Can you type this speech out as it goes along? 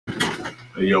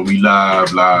Hey, yo, we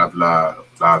live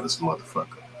this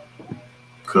motherfucker.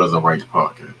 Cause I write the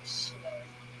podcast.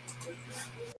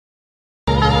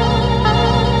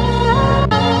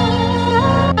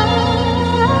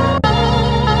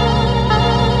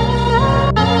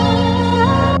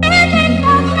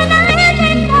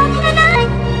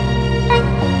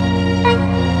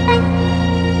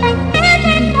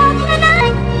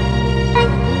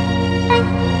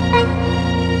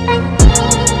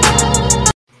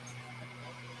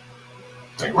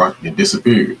 Dang, Rock, you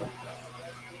disappeared.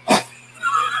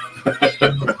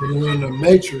 We're in the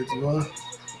Matrix, man.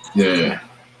 Yeah.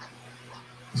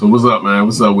 So what's up, man?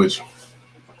 What's up with you?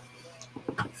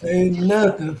 Ain't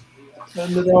nothing.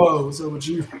 Nothing at all. What's up with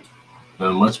you?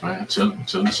 Nothing much, man.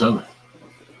 Chilling.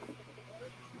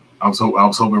 I was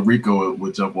hoping Rico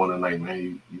would jump on tonight,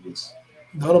 man.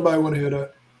 Don't nobody want to hear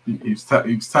that. He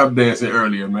was tap dancing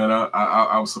earlier, man.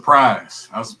 I was surprised.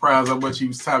 I was surprised how much he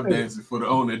was tap dancing for the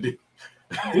owner.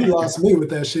 He lost me with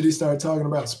that shit. He started talking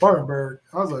about Spartanburg.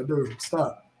 I was like, dude,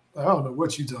 stop. I don't know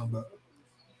what you talking about.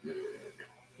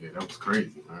 Yeah, that was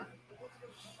crazy, man.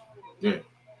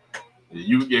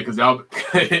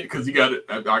 Because he got it.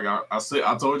 I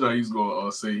told y'all he's gonna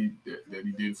say that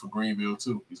he did it for Greenville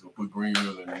too. He's gonna put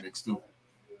Greenville in the mix too.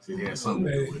 So he had something.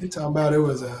 Man, he talking about it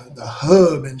was the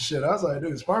hub and shit. I was like,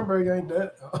 dude, Spartanburg ain't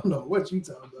that. I don't know what you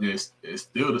talking about. Yeah, it's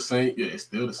still the same. Yeah, it's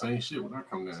still the same shit when I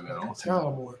come down there.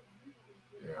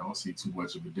 I don't see too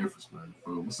much of a difference, man.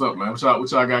 But what's up, man? What y'all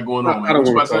got going on, man? I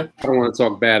don't want to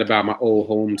talk bad about my old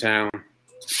hometown.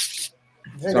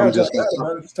 So I'm just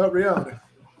talk reality.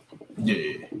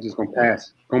 Yeah, I'm just gonna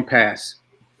pass.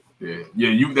 Yeah.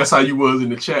 That's how you was in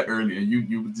the chat earlier.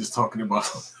 You were just talking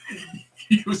about.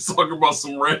 You was talking about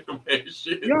some random ass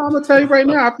shit. Yo, I'm gonna tell you right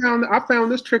now. I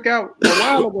found this trick out a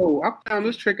while ago. I found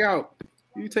this trick out.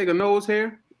 You take a nose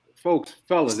hair, folks,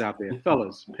 fellas out there,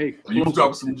 pay. You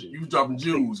dropping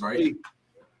jewels, right?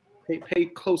 Pay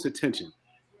close attention.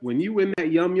 When you in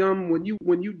that yum, when you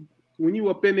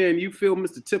up in there and you feel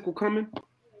Mr. Tickle coming,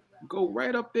 go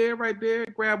right up there,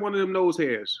 grab one of them nose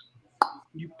hairs.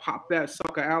 You pop that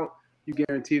sucker out, you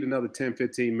guaranteed another 10,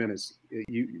 15 minutes.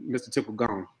 Mr. Tickle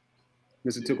gone.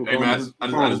 Mr. Tickle gone. Hey man,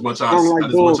 I just want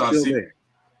y'all to see.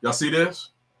 Y'all see this?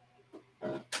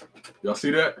 Y'all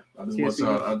see that? I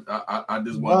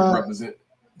just want to represent.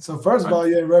 So first of all,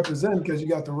 you ain't representing because you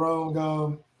got the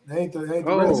wrong. Ain't the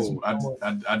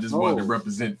I just wanted to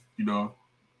represent. You know.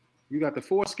 You got the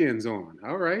foreskins on.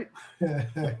 All right.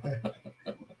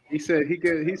 He said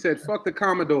fuck the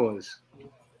Commodores.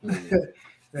 They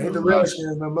ain't the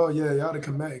Redskins no more. Yeah, y'all the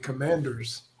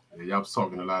commanders. Yeah, y'all was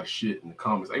talking a lot of shit in the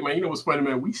comments. Hey man, you know what's funny,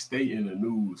 man? We stay in the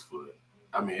news for.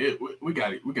 I mean, we got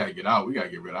to get out. We got to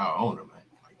get rid of our owner, man.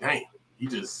 Like, dang, he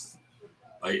just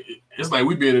like it's like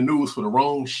we be in the news for the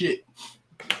wrong shit.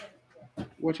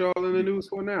 What y'all in the news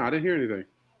for now? I didn't hear anything.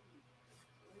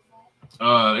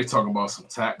 They talking about some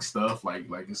tax stuff, like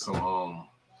it's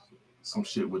some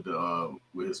shit with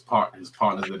his partners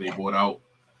that they bought out.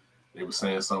 They were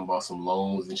saying something about some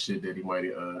loans and shit that he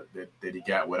might that he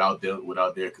got without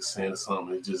their consent or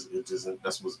something. It just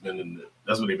that's what they've been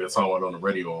talking about on the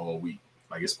radio all week.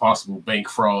 Like it's possible bank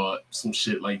fraud, some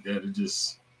shit like that. It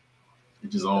just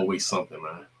always something,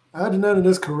 man. How did none of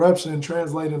this corruption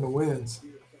translate into wins?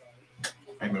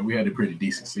 Hey man, we had a pretty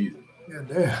decent season. Yeah,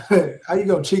 damn. How you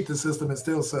gonna cheat the system and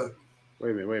still suck?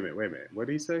 Wait a minute. What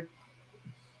did he say?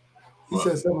 He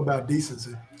said something about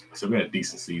decency. So we had a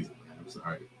decent season, man. It was all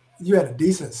right. You had a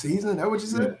decent season? That what you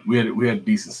said? Yeah, we had a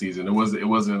decent season. It wasn't. I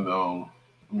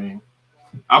mean,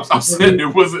 I'm saying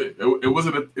it wasn't. I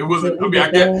mean,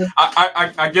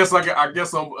 I guess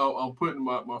I'm putting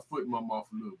my foot in my mouth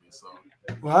a little bit. So.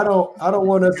 Well, I don't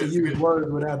want us to use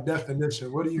words without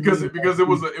definition. What do you mean? Because it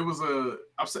was a.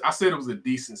 I said it was a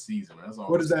decent season. That's all.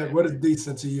 What is that? What is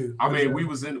decent to you? I mean, we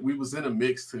was in a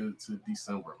mix to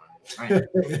December, man.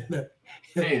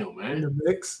 Damn, man. In the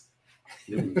mix.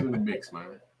 Yeah, we was in the mix,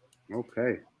 man.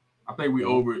 Okay. I think we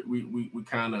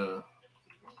kind of.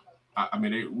 I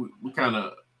mean, we kind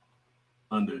of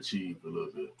underachieved a little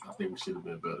bit. I think we should have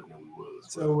been better than we was.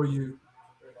 So were you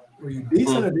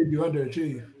decent or did you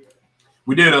underachieve?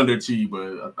 We did underachieve,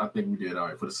 but I think we did all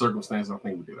right. For the circumstances, I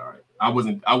think we did all right. I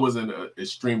wasn't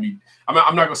extremely. I mean,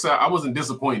 I'm not gonna say I wasn't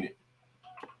disappointed.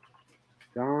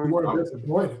 Don, you weren't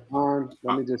disappointed. Don,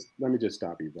 let me just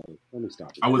stop you, brother. Let me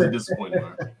stop you. I wasn't disappointed,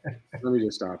 man. Let me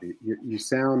just stop you. You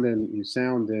sound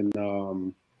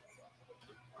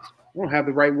I don't have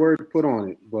the right word to put on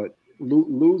it, but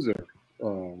loser.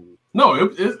 No,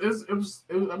 it was.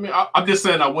 I mean, I'm just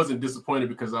saying I wasn't disappointed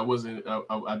because I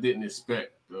didn't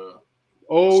expect.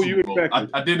 Oh, Super you Bowl. expected?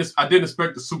 I didn't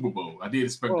expect the Super Bowl. I did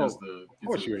expect us to. Of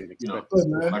course, you ain't know, expecting.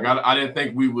 like I didn't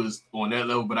think we was on that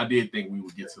level, but I did think we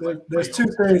would get to like. There's two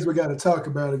things we got to talk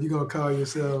about if you're gonna call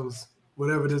yourselves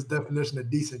whatever this definition of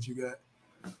decent you got.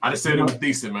 I just said it was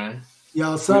decent, man.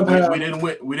 Y'all somehow we didn't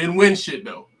win. We didn't win shit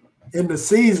though. In the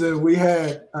season, we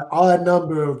had an odd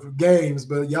number of games,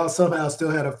 but y'all somehow still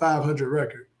had a 500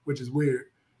 record, which is weird.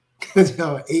 Because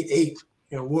y'all 8-8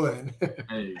 and 1.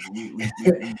 Hey,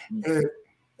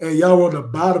 and y'all were on the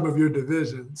bottom of your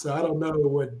division. So I don't know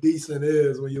what decent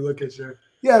is when you look at you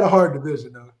had a hard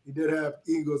division, though. You did have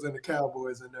Eagles and the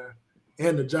Cowboys in there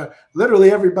and the Giants.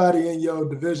 Literally everybody in your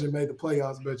division made the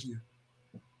playoffs but you.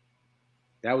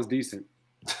 That was decent.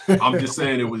 I'm just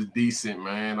saying it was decent,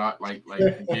 man.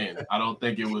 Again, I don't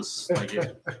think it was like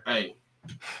hey.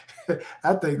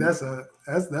 I think that's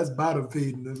bottom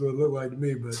feeding. That's what it looked like to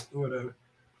me, but whatever.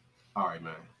 All right,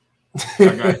 man.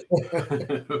 I got it.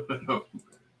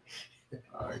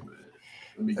 All right, man.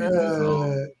 Let me get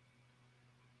this.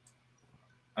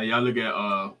 Hey, y'all look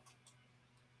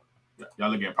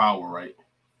at Power, right?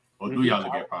 Or do y'all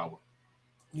look at Power?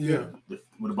 Yeah.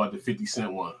 What about the 50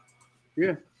 Cent one?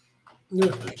 Yeah. Yeah.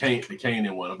 The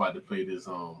Kanan one. I'm about to play this.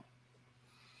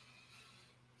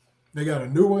 They got a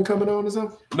new one coming on or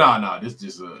something? Nah. This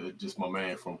just my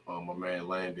man from my man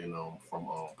Landon from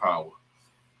Power.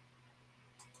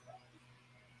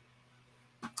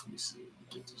 Let me see.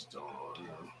 Get this done.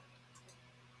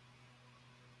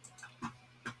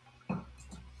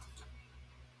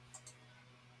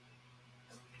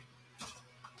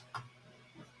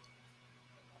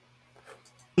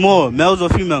 More males or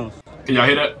females? Can y'all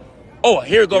hear that? Oh,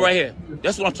 here we go right here.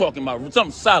 That's what I'm talking about.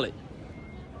 Something solid.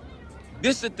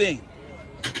 This is the thing.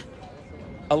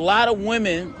 A lot of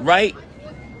women, right?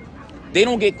 They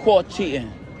don't get caught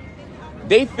cheating.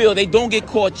 They feel they don't get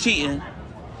caught cheating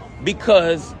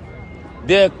because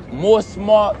they're more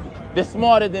smart. They're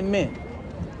smarter than men.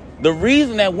 The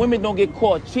reason that women don't get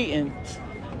caught cheating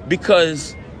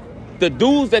because the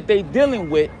dudes that they dealing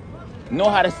with know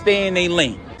how to stay in their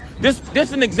lane. This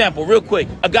is an example, real quick.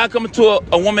 A guy coming to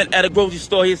a woman at a grocery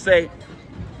store, he say,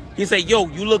 yo,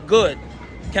 you look good.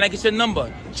 Can I get your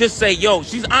number? Just say, yo,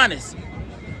 she's honest.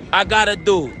 I got a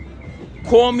dude.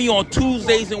 Call me on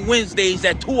Tuesdays and Wednesdays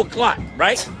at 2 o'clock,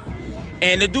 right?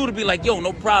 And the dude will be like, yo,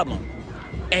 no problem.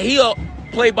 And he'll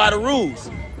play by the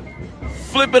rules.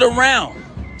 Flip it around.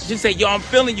 She say, yo, I'm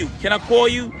feeling you. Can I call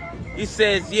you? He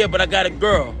says, yeah, but I got a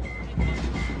girl.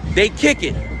 They kick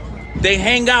it. They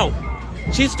hang out.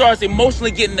 She starts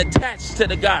emotionally getting attached to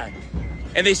the guy.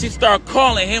 And then she starts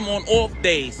calling him on off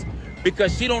days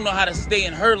because she don't know how to stay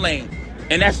in her lane.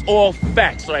 And that's all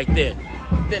facts right there.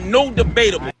 There's no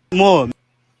debatable. More.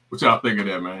 What y'all think of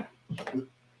that, man?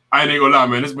 I ain't gonna lie,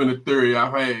 man. It's been a theory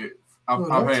I've had.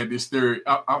 I've had this theory.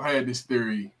 I've had this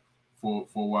theory for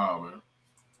a while, man.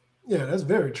 Yeah, that's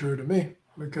very true to me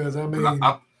because I mean,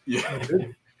 yeah.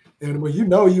 And when you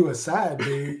know you a side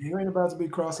dude, you ain't about to be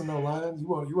crossing no lines. You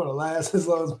want to last as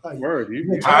long as possible. Word,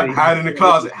 hide in the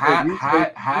closet.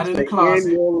 Hide in the closet.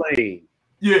 In your lane.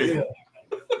 Yeah.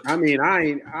 I mean,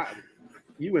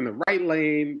 you in the right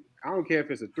lane. I don't care if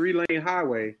it's a 3-lane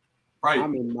highway. Right.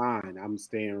 I'm in mine. I'm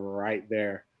staying right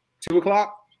there. 2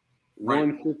 o'clock, right.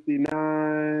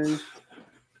 1:59.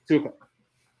 2 o'clock.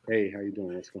 Hey, how you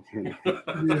doing? What's going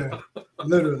on? Yeah,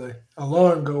 literally.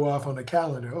 Alarm go off on the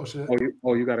calendar. Oh shit.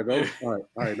 You gotta go? All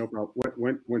right, no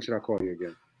problem. When should I call you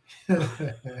again?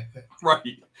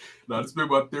 Right. No, it's been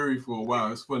my theory for a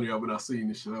while. It's funny when I seen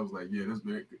this shit, I was like, yeah, that's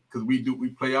been because we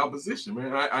play our position,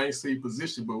 man. I ain't say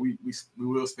position, but we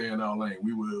will stay in our lane.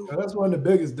 We will. Yeah, that's one of the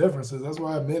biggest differences. That's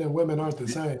why men and women aren't the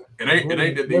same. It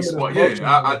ain't that they smart. Yeah,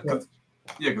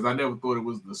 because I never thought it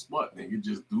was the smart thing. It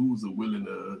just dudes are willing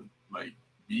to like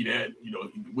be that,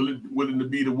 willing to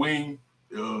be the wing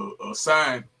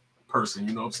side person.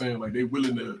 You know what I'm saying? Like they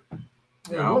willing to.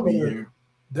 Yeah, I'll be here.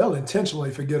 They'll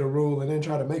intentionally forget a rule and then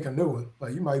try to make a new one.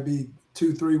 Like you might be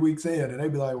 2-3 weeks in and they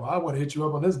be like, well, I want to hit you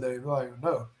up on this day. You're like,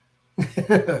 no.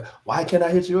 Why can't I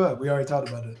hit you up? We already talked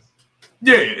about this.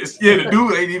 Yeah, the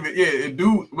dude ain't even. Yeah, it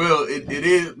do. Well, it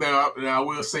is now. I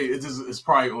will say it's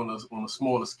probably on a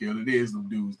smaller scale. It is the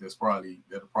dudes that'll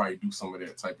probably do some of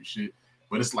that type of shit.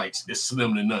 But it's like it's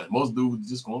slim to none. Most dudes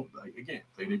just gonna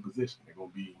play their position. They're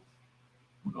gonna be.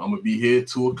 I'm gonna be here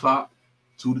 2 o'clock,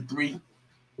 2 to 3.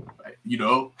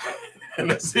 And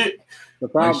that's it. The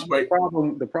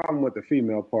problem with the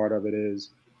female part of it is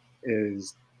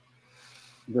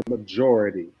the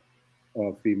majority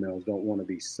of females don't want to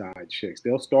be side chicks.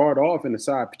 They'll start off in the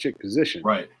side chick position.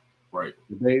 Right.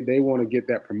 They want to get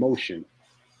that promotion.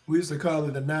 We used to call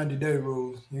it the 90-day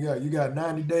rule. You got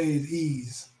 90 days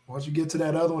ease. Once you get to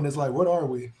that other one, it's like, what are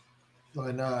we?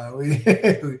 Like, nah, we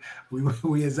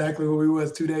we exactly what we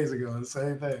was 2 days ago. The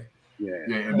same thing. Yeah.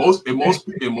 Yeah, and most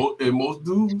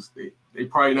dudes, they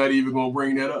probably not even gonna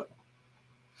bring that up.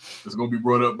 It's gonna be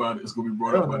brought up by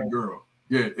the girl.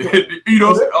 Yeah, you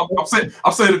know, I'm saying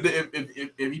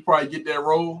if he probably get that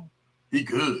role, he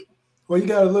good. Well, you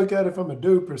got to look at it from a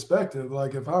dude perspective.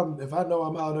 Like if I know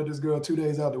I'm out with this girl 2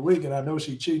 days out the week and I know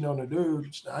she cheating on the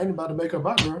dude, I ain't about to make her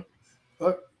my girl.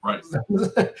 Look, right. I'm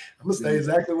gonna stay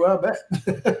exactly where I'm at.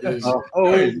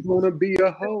 Hey, gonna be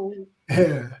a hoe.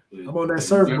 Yeah, I'm on that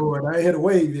surfboard. I ain't hit a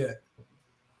wave yet.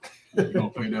 You're gonna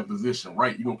play that position,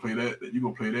 right? You're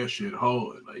gonna play that shit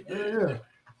hard. Like, yeah.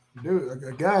 Dude,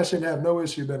 a guy shouldn't have no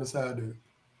issue being a side dude.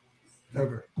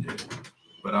 Ever. Yeah.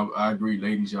 But I agree,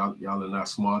 ladies, y'all are not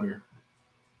smarter.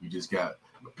 You just got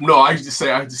I used to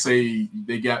say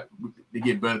they get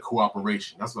better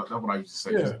cooperation. That's what I used to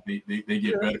say. Yeah. They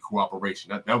get better cooperation.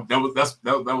 That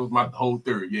was my whole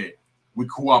theory. Yeah. We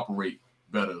cooperate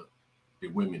better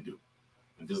than women do.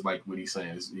 And just like what he's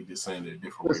saying, he's just saying it a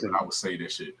different way. But I would say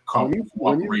that shit.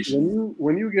 Cooperation.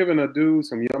 When you giving a dude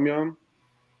some yum yum,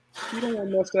 you don't want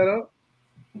to mess that up.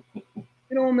 You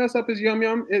don't want to mess up his yum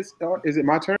yum. Is it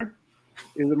my turn?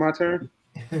 Is it my turn?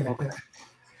 Okay.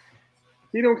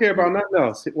 He don't care about nothing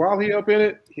else. While he up in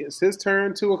it, it's his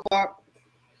turn. 2 o'clock.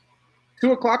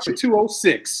 2 o'clock to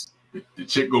 2:06. The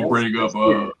chick gonna bring up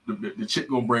the chick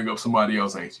gonna bring up somebody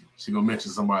else, ain't she? She gonna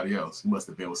mention somebody else. You must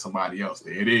have been with somebody else.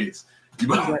 There it is.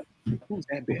 Who's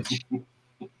that bitch?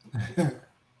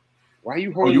 Why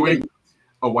you holding?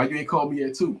 Why you ain't called me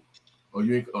yet too? Oh,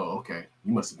 you ain't. Oh, okay.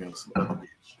 You must have been with some other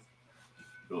bitch.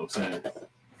 You know what I'm saying?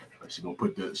 Like she gonna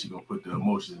put the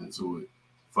emotions into it.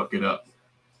 Fuck it up.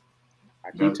 I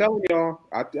keep telling y'all.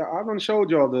 I done showed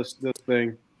y'all this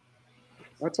thing.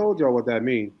 I told y'all what that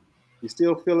means. You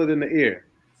still feel it in the ear.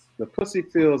 The pussy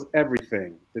feels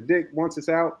everything. The dick, once it's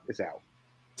out, it's out.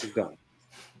 It's done.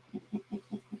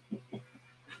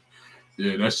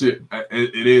 Yeah, that shit.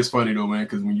 It is funny though, man.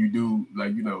 Because when you do,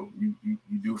 like, you know, you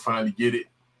do finally get it,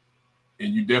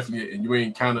 and you definitely, and you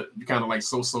ain't kind of like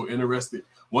so interested.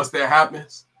 Once that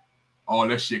happens, all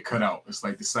that shit cut out. It's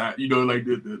like the side, you know, like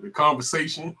the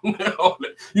conversation, all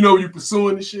that, you know, you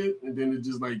pursuing the shit, and then it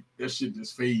just like that shit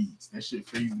just fades. That shit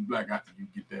fades to black after you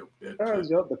get that.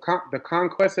 The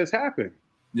conquest has happened.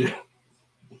 Yeah,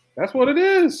 that's what it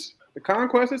is. The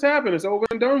conquest has happened. It's over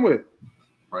and done with.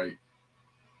 Right.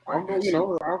 I'll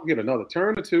get another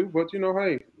turn or two, but you know,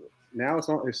 hey, now it's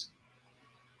on.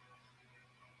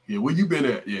 Yeah, where you been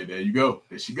at? Yeah, there you go.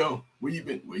 There she go. Where you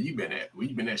been at? Where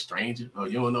you been at, stranger? Oh,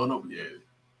 you don't know no. Yeah,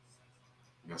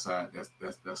 that's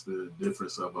the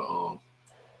difference of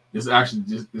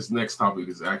this next topic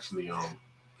is actually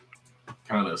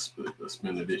kind of a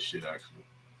spin of this shit actually.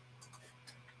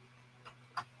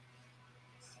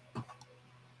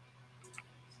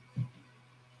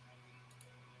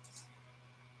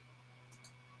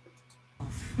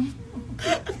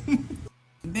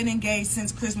 Been engaged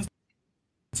since Christmas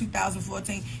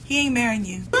 2014. He ain't marrying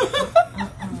you.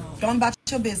 Going about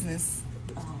your business.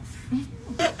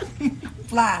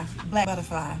 Fly, black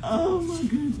butterfly. Oh my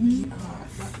goodness.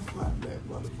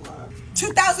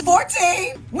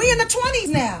 2014. We in the 20s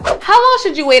now. How long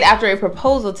should you wait after a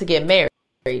proposal to get married?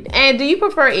 And do you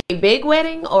prefer a big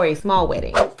wedding or a small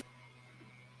wedding?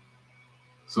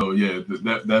 So yeah,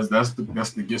 that's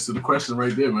the gist of the question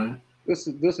right there, man. This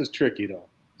is tricky though.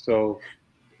 So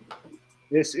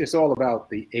it's all about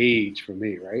the age for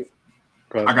me, right?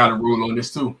 I got a rule on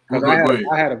this too. I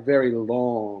had a very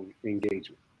long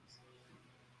engagement.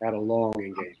 How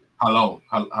long?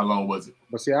 How long was it?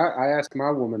 But see, I asked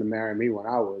my woman to marry me when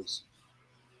I was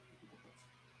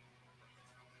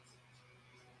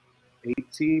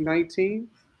 18, 19.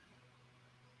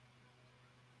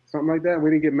 Something like that. We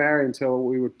didn't get married until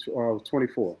we were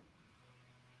 24.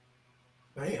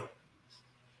 Damn.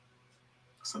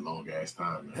 That's a long ass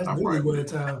time, man. That's really good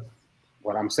time.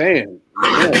 What I'm saying,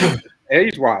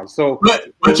 age wise. So,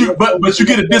 but you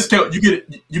get a discount. You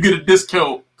get a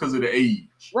discount because of the age.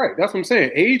 Right. That's what I'm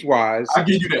saying. Age wise, I'll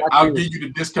give you that. I'll give you the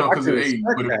discount because of the age.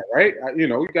 That, right?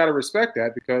 You got to respect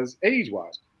that because age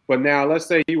wise. But now, let's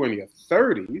say you in your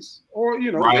 30s or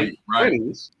late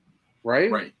 20s,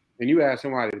 right? And you ask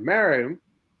somebody to marry him.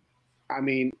 I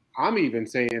mean, I'm even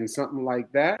saying something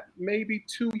like that. Maybe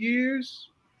 2 years.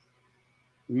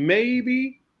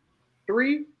 Maybe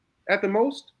 3 at the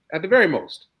most, at the very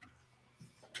most.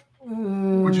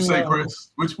 What'd you say,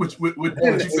 Chris? What you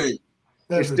say?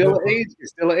 It's still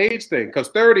an age thing because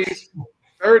 30s,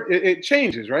 it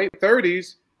changes, right?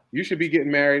 30s, you should be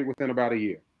getting married within about a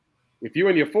year. If you're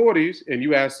in your 40s and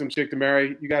you ask some chick to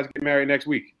marry, you guys get married next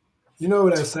week. You know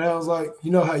what that sounds like? You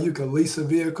know how you can lease a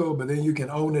vehicle, but then you can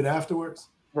own it afterwards?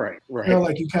 Right. You know,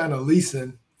 like you kind of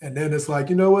leasing, and then it's like,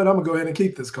 you know what? I'm gonna go ahead and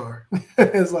keep this car.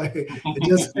 It's like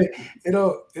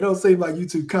it don't seem like you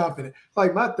too confident.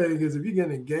 Like my thing is, if you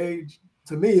get engaged,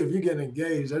 to me, if you get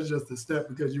engaged, that's just a step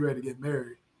because you're ready to get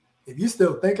married. If you're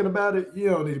still thinking about it,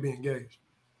 you don't need to be engaged.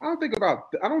 I don't think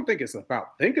it's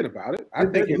about thinking about it. I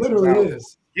It think it's literally about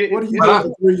is. getting, What are you doing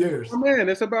for 3 years? Oh, man,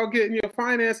 it's about getting your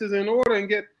finances in order and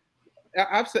get.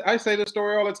 I say this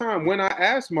story all the time. When I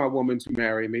asked my woman to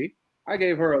marry me, I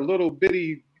gave her a little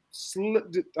bitty,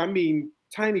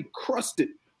 tiny crusted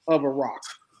of a rock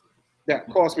that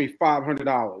cost me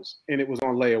 $500, and it was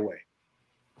on layaway.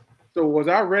 So was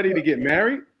I ready to get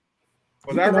married?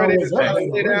 Was I ready to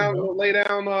lay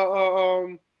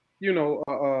down,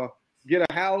 get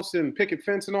a house and picket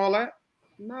fence and all that?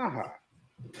 Nah.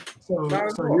 So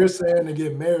you're saying to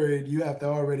get married, you have to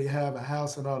already have a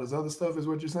house and all this other stuff, is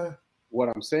what you're saying? What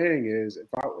I'm saying is,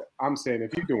 I'm saying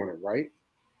if you're doing it right,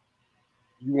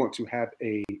 you want to have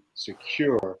a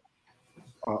secure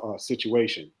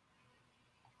situation.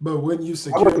 But wouldn't you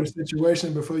secure the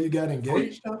situation before you got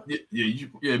engaged? Maybe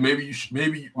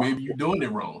you're doing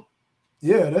it wrong.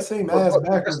 Yeah, that seems ass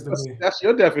backwards to me. That's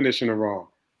your definition of wrong.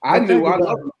 I knew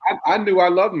I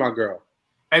loved my girl.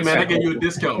 Hey man, I gave you a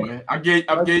discount, man. I gave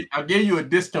you a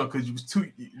discount because you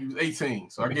was 18.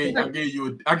 So I gave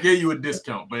you a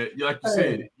discount. But like you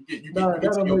said, you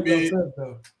get to your bid.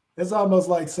 It's almost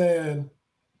like saying,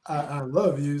 I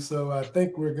love you, so I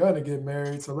think we're gonna get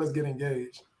married, so let's get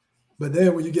engaged. But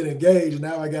then when you get engaged,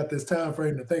 now I got this time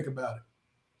frame to think about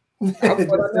it. I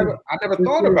never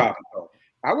thought about it though.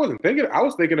 I wasn't thinking. I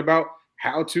was thinking about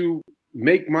how to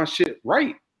make my shit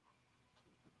right.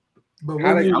 But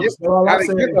how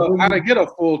to get a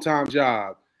full-time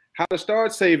job, how to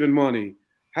start saving money,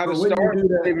 how to start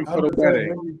saving for the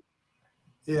wedding.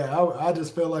 I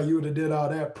just feel like you would have did all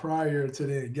that prior to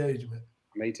the engagement.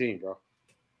 I'm 18, bro.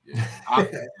 Yeah,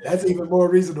 that's even more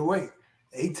reason to wait.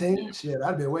 18, shit,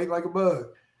 I'd been waiting like a bug.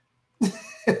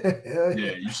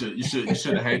 You should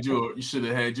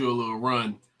have had your little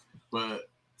run, but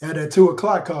had that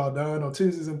 2:00 call done on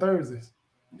Tuesdays and Thursdays.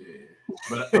 Yeah.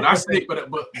 But I say,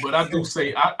 but I do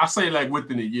say, I say like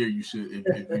within a year you should,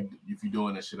 if you're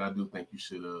doing that shit, I do think you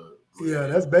should. Yeah,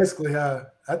 that's basically how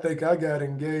I think I got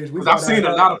engaged. Because I've seen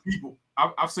a lot of people.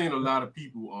 I've seen a lot of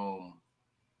people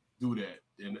do that,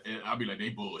 and I'll be like, they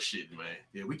bullshit, man.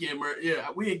 Yeah, we get married.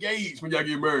 Yeah, we engaged when y'all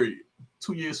get married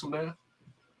 2 years from now.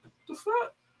 The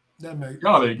fuck? That makes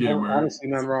y'all ain't getting married. I don't see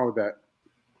nothing wrong with that.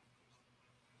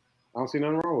 I don't see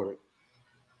nothing wrong with it.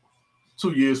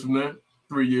 2 years from now.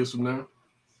 3 years from now,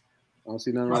 I don't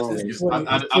see nothing wrong with it.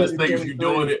 I just think if you're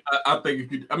doing it, I think if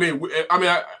you,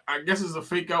 I guess it's a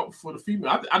fake out for the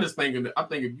female. I just think if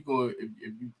you're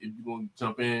going to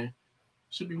jump in, it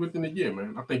should be within a year,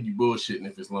 man. I think you bullshitting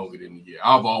if it's longer than a year.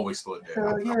 I've always thought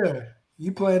that. Yeah,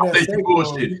 you playing that. I think you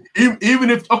bullshitting. Even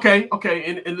if okay,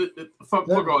 and fuck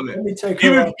all that. Let me take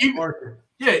even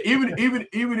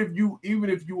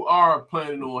if you are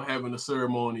planning on having a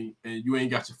ceremony and you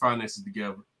ain't got your finances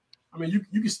together. I mean,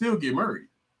 you can still get married.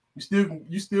 You still could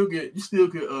you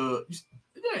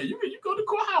go to the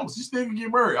courthouse. You still can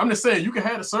get married. I'm just saying you can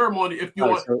have a ceremony if you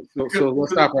want. So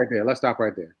let's stop right there. Let's stop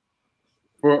right there.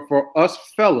 For us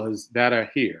fellas that are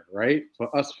here, right?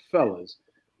 For us fellas,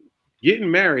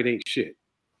 getting married ain't shit,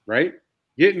 right?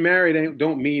 Getting married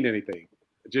don't mean anything.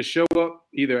 Just show up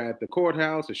either at the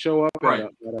courthouse or show up at a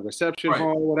reception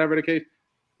hall, whatever the case.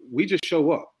 We just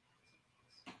show up.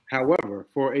 However,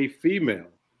 for a female,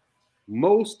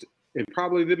 most and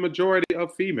probably the majority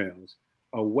of females,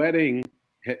 a wedding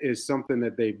is something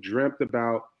that they've dreamt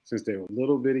about since they were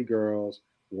little bitty girls,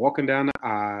 walking down the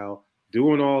aisle,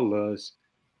 doing all this,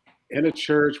 in a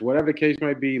church, whatever the case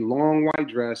might be, long white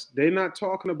dress. They're not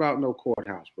talking about no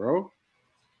courthouse, bro.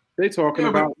 They talking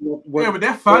about but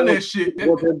that finance shit.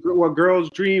 What girls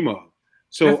dream of.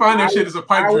 So that finance shit is a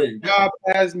pipe dream. Our job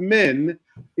as men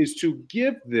is to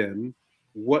give them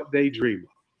what they dream of.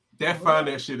 That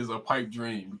finance shit is a pipe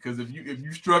dream because if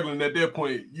you struggling at that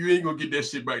point, you ain't gonna get that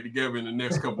shit back together in the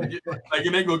next couple of years. Like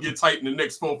it ain't gonna get tight in the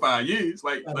next 4 or 5 years.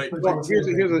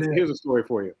 Here's a story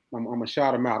for you. I'm gonna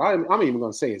shout him out. I'm even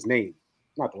gonna say his name,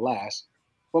 not the last.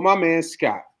 But my man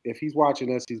Scott, if he's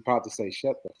watching us, he's about to say,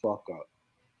 "Shut the fuck up."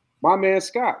 My man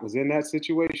Scott was in that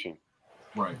situation.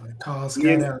 Right.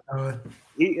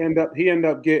 He ended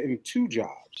up getting 2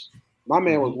 jobs. My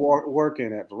man was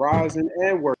working at Verizon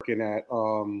and working at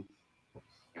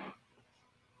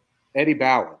Eddie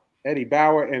Bauer,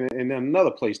 and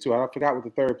another place too. I forgot what the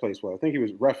third place was. I think he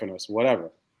was reffing us, whatever.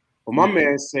 But my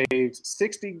man saved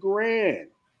 $60,000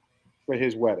 for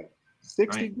his wedding.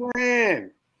 60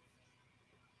 grand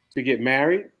to get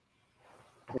married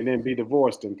and then be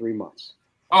divorced in 3 months.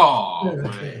 Oh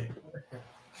man.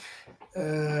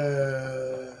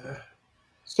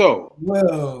 So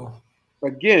well,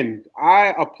 again,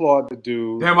 I applaud the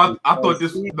dude. Damn, I thought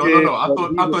this. No. I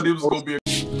thought it was gonna be a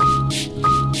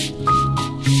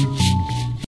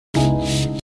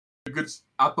good.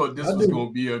 I thought this was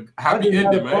gonna be a happy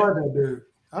ending, man.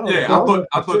 I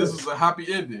thought this was a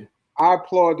happy ending. I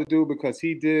applaud the dude because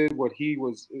he did what he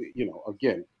was.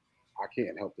 Again, I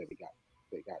can't help that they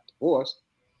got divorced,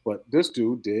 but this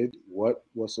dude did what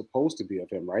was supposed to be of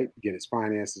him, right? Get his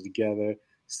finances together,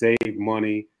 save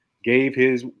money, gave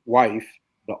his wife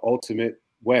the ultimate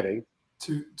wedding.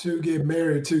 To get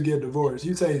married, to get divorced.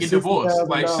 You say get divorced.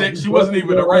 Like she wasn't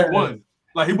even the right one.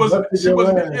 Like he wasn't. She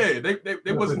wasn't. Yeah,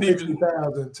 they wasn't even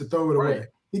 60,000 to throw it away.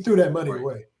 He threw that money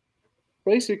away.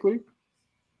 Basically,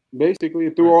 he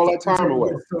threw all that time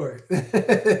away.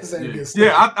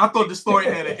 Yeah, I thought the story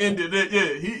had an ending.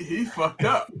 Yeah, he fucked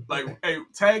up. Like, hey,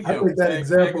 tag him. I think that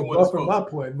example buffered my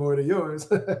point more than yours.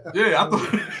 Yeah, I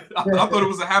thought it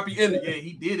was a happy ending. Yeah,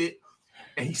 he did it.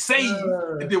 And he saved.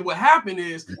 And then what happened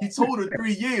is he told her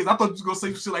 3 years. I thought you was gonna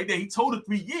say shit like that. He told her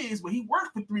 3 years, but he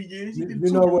worked for 3 years. You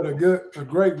know what a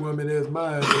great woman is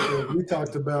mine. We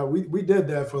talked about we did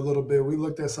that for a little bit. We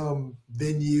looked at some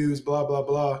venues, blah blah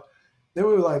blah. Then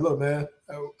we were like, look, man,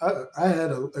 I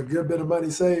had a good bit of money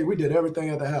saved. We did everything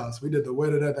at the house. We did the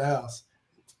wedding at the house,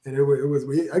 and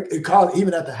it cost,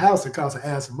 even at the house it cost an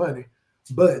ass of money,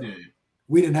 but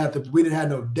we didn't have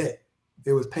no debt.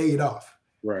 It was paid off.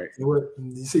 Right.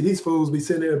 You see these fools be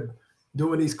sitting there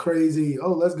doing these crazy,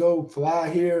 let's go fly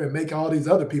here and make all these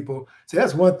other people. See,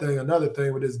 that's one thing. Another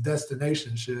thing with this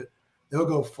destination shit, they'll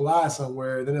go fly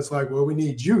somewhere. Then it's like, well, we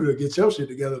need you to get your shit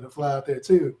together to fly out there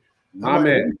too. My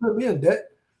man. Put me in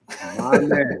debt. My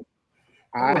man.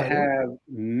 I have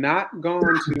not gone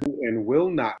to and will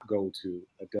not go to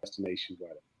a destination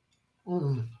wedding.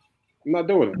 I'm not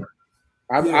doing it.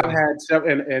 I've had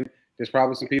several, and there's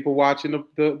probably some people watching the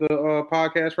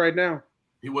podcast right now.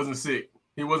 He wasn't sick.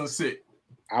 I wasn't sick.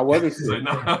 I wasn't sick.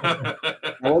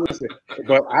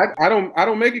 But I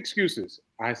don't make excuses.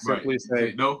 I simply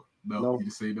say no. You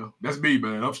just say no. That's me,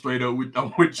 man. I'm straight up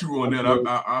with you on that.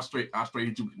 I straight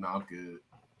hit you. No, I'm good.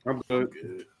 I'm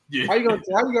good. Yeah. How you gonna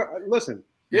listen?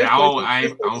 Yeah,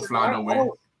 I don't fly nowhere.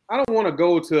 I don't want to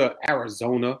go to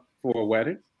Arizona for a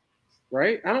wedding,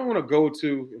 right? I don't want to go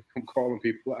to. I'm calling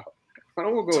people out. I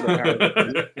don't want to go to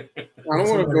Arizona. I don't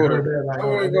want to go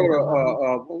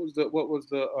to. What was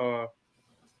the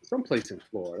someplace in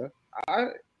Florida?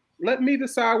 Let me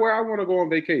decide where I want to go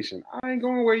on vacation. I ain't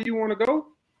going where you want to go.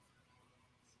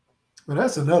 But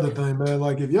that's another thing, man.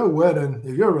 Like if your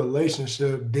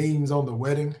relationship deems on the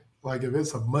wedding, like if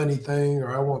it's a money thing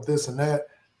or I want this and that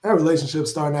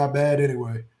relationship's starting out bad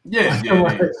anyway. Yeah,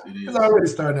 it is. It's already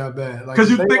starting out bad. Like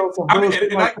because you think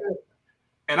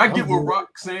and I get what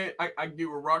Rock's saying. I get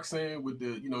what Rock's saying with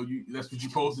the, that's what you're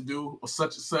supposed to do or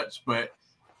such and such, but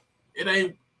it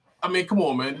ain't. I mean, come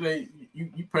on, man. It ain't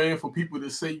you praying for people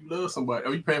to say you love somebody.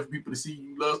 Are you praying for people to see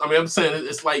you love? I mean, I'm saying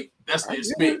it's like that's the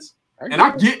expense. And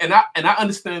I get and I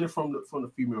understand it from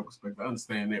the female perspective. I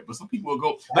understand that, but some people will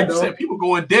go, like you said, people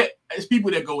go in debt. It's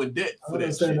people that go in debt for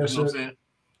that shit. You know what I'm saying?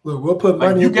 Look, we'll put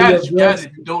money. You got it. You got it.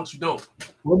 If you don't, you don't.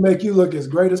 We'll make you look as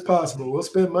great as possible. We'll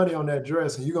spend money on that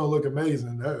dress, and you're gonna look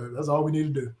amazing. That's all we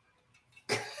need to do.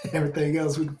 Everything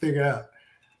else we can figure out.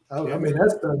 I mean,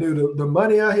 that's the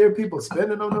money out here people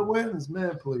spending on their weddings,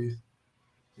 man. Please.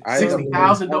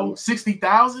 60,000 though.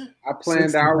 60,000. I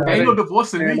planned our wedding. Ain't no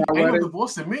divorcing me. Ain't no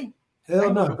divorcing me.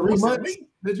 Hell no. 3 months.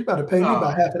 Did you about to pay me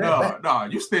about half of that? No,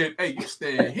 you staying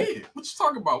here. What you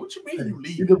talking about? What you mean you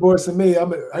leave? You divorcing me? I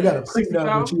got a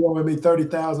prenup, but you owing me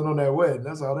 30,000 on that wedding.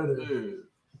 That's all that is. Yeah.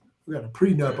 We got a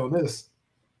prenup on this.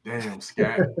 Damn,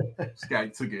 Scott.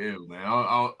 Scott took an L, man.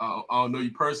 I don't know you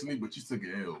personally, but you took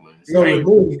an L, man. No,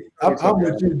 really, I'm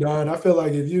with you, Don. I feel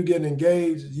like if you getting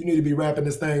engaged, you need to be wrapping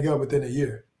this thing up within a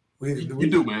year. You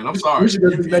do, man. I'm sorry. We should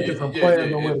just be making some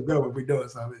plans on where to go if we do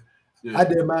it. So I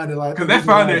did mine in like because that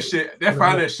finance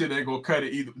shit ain't gonna cut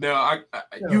it either. Now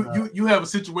you have a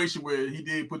situation where he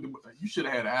did put you should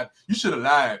have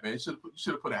lied, man. You should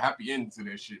have put a happy ending to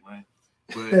that shit, man.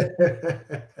 But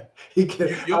he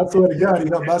can't. I swear to God,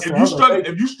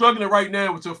 if you're struggling right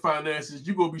now with your finances,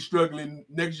 you're gonna be struggling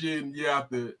next year and year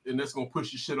after, and that's gonna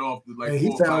push your shit off to like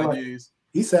 4 or 5 years.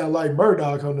 He sound like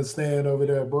Murdoch on the stand over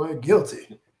there, boy.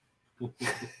 Guilty.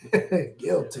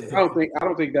 Guilty. I don't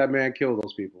think that man killed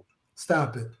those people.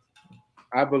 Stop it.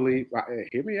 I believe.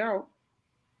 Hear me out.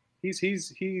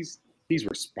 He's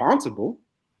responsible.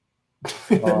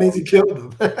 That means he killed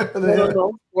him.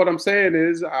 No. What I'm saying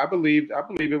is, I believe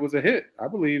it was a hit. I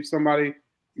believe somebody,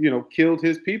 killed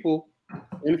his people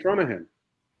in front of him.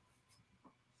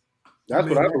 That's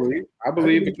what I believe. I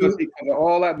believe because of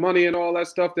all that money and all that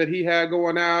stuff that he had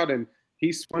going out, and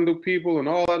he swindled people and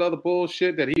all that other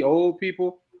bullshit that he owed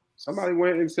people. Somebody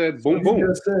went and said, "Boom, boom."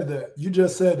 You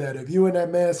just said that. If you in that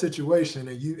man's situation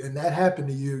and that happened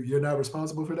to you, you're not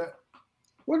responsible for that.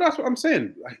 Well, that's what I'm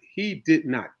saying. He did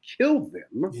not kill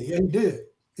them. Yeah, he did.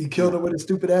 He killed them with his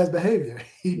stupid ass behavior.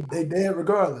 They dead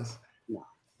regardless. No.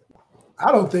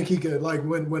 I don't think he could. Like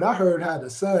when I heard how the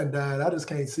son died, I just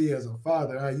can't see as a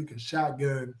father how you can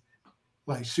shotgun,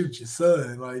 like shoot your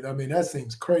son. Like, I mean, that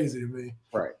seems crazy to me.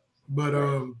 Right. But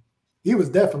he was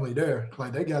definitely there.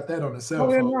 Like, they got that on the cell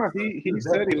phone. No, he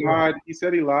said he lied. He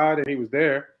said he lied and he was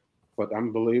there. But I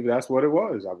believe that's what it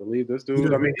was. I believe this dude. He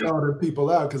called people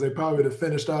out because they probably would have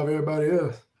finished off everybody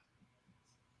else.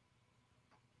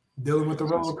 Dealing with the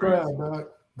wrong crowd, dog.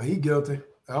 But he guilty.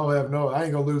 I ain't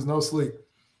gonna lose no sleep.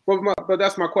 But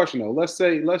that's my question though. Let's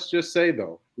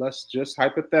just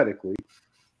hypothetically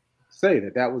say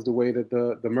that was the way that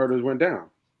the murders went down.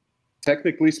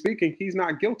 Technically speaking, he's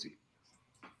not guilty.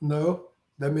 No,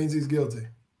 that means he's guilty.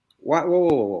 Why?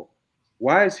 Whoa.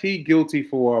 Why is he guilty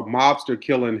for a mobster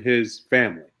killing his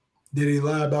family? Did he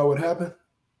lie about what happened?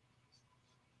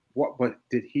 What? But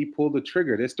did he pull the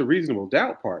trigger? That's the reasonable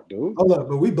doubt part, dude. Hold up,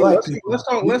 but we black people. Let's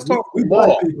talk we law.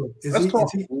 Black people. Let's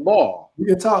talk law. We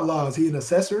can talk law. Is he an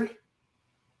accessory?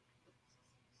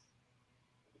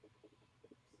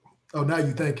 Oh, now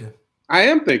you're thinking. I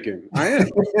am thinking. I am.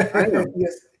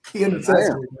 Yes, he's an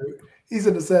accessory. Dude. He's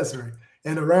an accessory.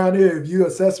 And around here, if you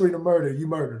accessory to murder, you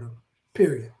murdered him.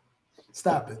 Period.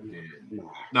 Stop it. Yeah.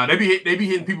 No, they be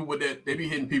hitting people with that. They be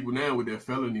hitting people now with their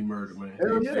felony murder, man.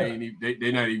 They're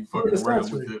not even fucking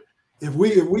around with it. If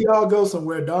we all go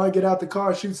somewhere, Don get out the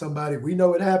car, shoot somebody, we know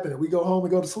what happened, and we go home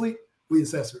and go to sleep, we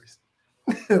accessories.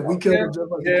 We kill them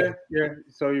just like yeah.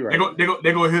 So you're right.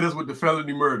 They gonna hit us with the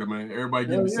felony murder, man. Everybody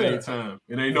getting the same time.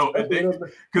 And they know because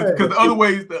the other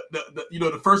ways,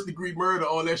 the first degree murder,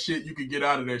 all that shit, you could get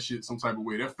out of that shit some type of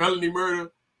way. That felony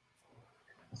murder.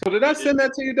 So did I send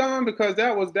that to you, Don? Because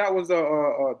that was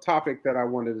a topic that I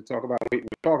wanted to talk about. We're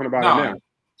talking about it now.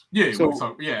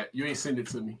 Yeah, you ain't send it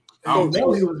to me. They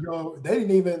know he was going. They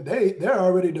didn't even. They're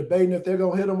already debating if they're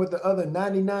gonna hit him with the other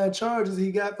 99 charges he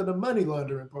got for the money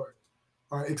laundering part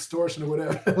or extortion or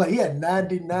whatever. Like he had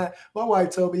 99. My wife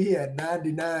told me he had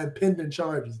 99 pending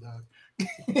charges, dog.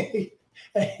 He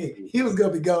was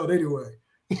gonna be gone anyway.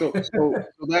 So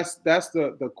that's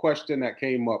the question that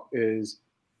came up is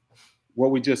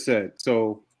what we just said.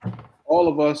 So all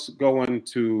of us going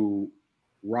to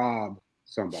rob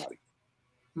somebody.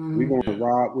 We're going to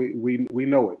rob. We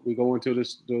know it. We go into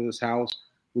this house.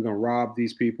 We're going to rob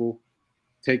these people,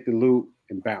 take the loot,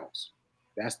 and bounce.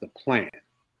 That's the plan.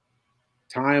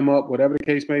 Tie them up, whatever the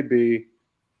case may be,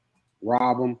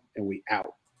 rob them, and we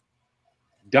out.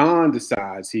 Don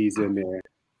decides he's in there.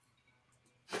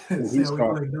 And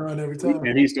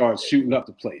he starts shooting up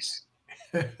the place.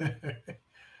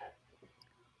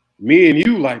 Me and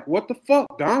you like, what the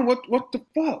fuck, Don? What the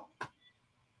fuck?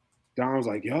 Don's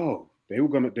like, yo, they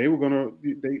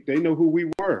know who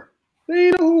we were. They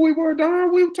know who we were,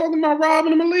 Don. We were talking about robbing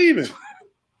them and leaving.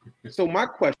 So my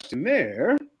question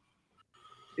there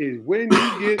is when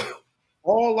you get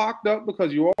all locked up,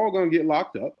 because you're all gonna get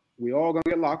locked up. We all gonna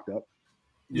get locked up.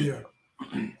 Yeah.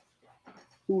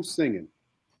 Who's singing?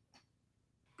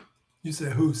 You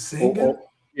said who's singing?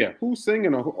 Yeah, who's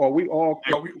singing? Or we all?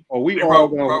 We already know,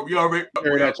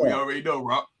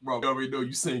 Rob. We already know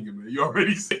you singing, man. You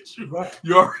already said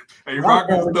Hey,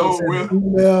 Rock is known with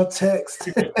email, text.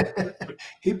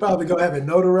 He probably gonna have it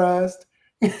notarized.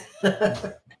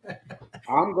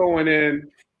 I'm going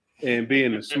in and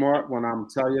being a smart one. I'm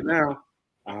telling you now.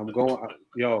 I'm going.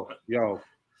 Yo,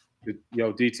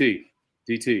 DT.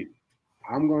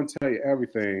 I'm gonna tell you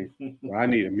everything, but I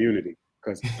need immunity.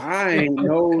 Because I ain't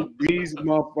know these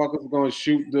motherfuckers were going to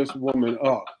shoot this woman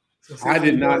up. I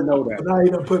did not know that. Now you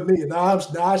done put me. Now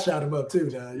I shot him up too.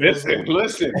 Now.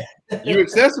 Listen. You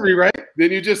accessory, right?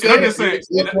 Then you just said. And this is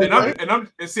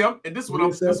what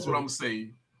I'm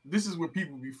saying. This is where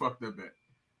people be fucked up at.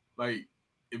 Like,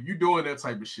 if you doing that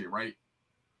type of shit, right?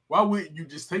 Why wouldn't you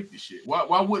just take this shit?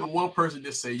 Why wouldn't one person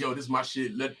just say, "Yo, this is my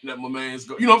shit. Let my mans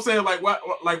go"? You know what I'm saying? Like,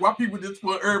 why people just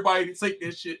want everybody to take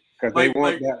this shit? Because they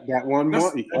want that one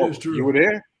month. That is true. You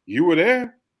were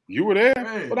there. You were there,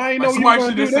 Hey, but I ain't like know you somebody were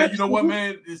should gonna have do said, that. you know what,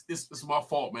 man, it's my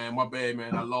fault, man. My bad,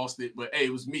 man. I lost it, but hey,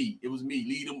 it was me.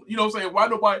 Lead them. You know what I'm saying?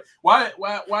 Why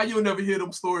you'll never hear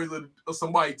them stories of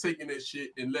somebody taking that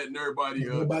shit and letting everybody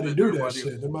Nobody do that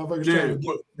shit. The motherfuckers trying to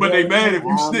get. but they mad if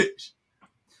you snitch.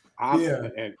 I'm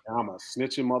a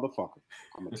snitching motherfucker.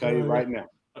 I'm gonna tell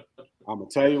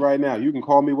you right now. You can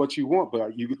call me what you want,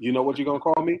 but you know what you're gonna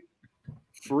call me?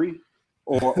 Free.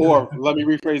 Or let me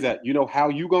rephrase that. You know how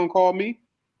you gonna call me?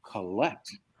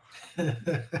 Collect.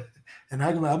 And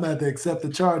I'm gonna have to accept the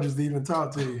charges to even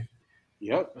talk to you.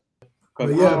 Yep.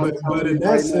 But yeah, but in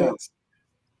that sense,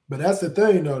 but that's the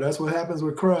thing though. That's what happens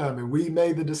with crime. And we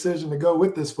made the decision to go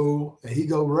with this fool, and he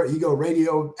go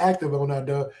radioactive on our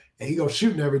dog, and he go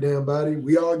shooting every damn body.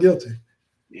 We all guilty.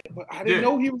 Yeah, but I didn't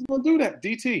know he was gonna do that.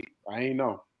 DT, I ain't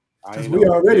know. We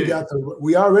already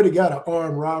got an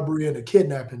armed robbery and a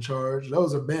kidnapping charge.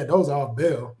 Those are off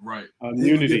bail. Right.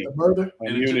 Immunity. Murder.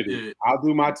 Immunity. I'll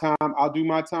do my time. I'll do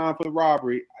my time for the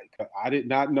robbery. I did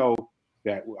not know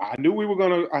that. I knew we were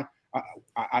gonna.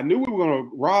 I knew we were gonna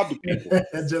rob the people.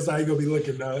 That's just how you gonna be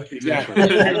looking, dog. Exactly.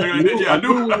 I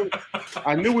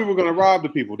knew we were gonna rob the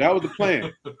people. That was the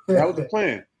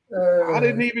plan. I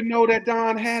didn't even know that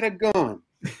Don had a gun.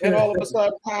 And all of a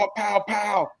sudden, pow, pow,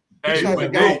 pow. Hey, look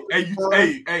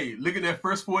at that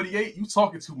first 48. You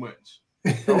talking too much.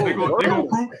 They gonna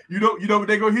prove you know what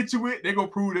they gonna hit you with? They gonna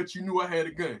prove that you knew I had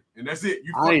a gun, and that's it.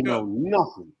 You I ain't know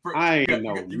nothing.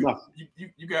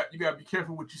 You gotta be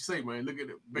careful what you say, man. Look at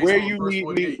it. Where you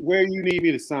need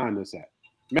me to sign this at?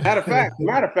 Matter of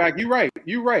fact,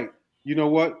 you're right. You know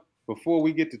what? Before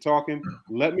we get to talking,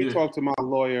 let me talk to my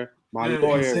lawyer. My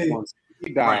lawyer wants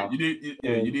speed dial. Right.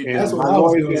 You did. That's what I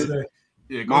was gonna say.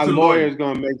 Yeah, my lawyer is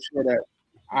gonna make sure that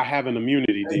I have an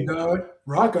immunity deal. God,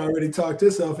 Rock already talked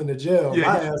himself into jail. Yeah,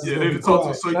 my ass is gonna be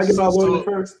quiet. Can I get my lawyer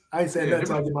first? I ain't saying that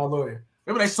until I get my lawyer.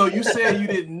 So you said you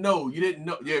didn't know. You didn't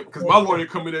know. Yeah, because my lawyer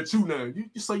coming at you now.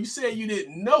 So you said you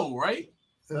didn't know, right?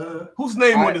 Whose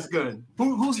name on this gun?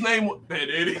 Whose name? There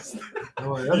it is.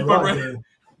 Oh, that's Rock gun.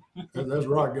 That's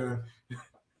Rock gun.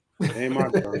 Ain't my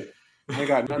gun. Ain't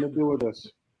got nothing to do with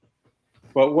this.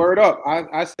 But word up,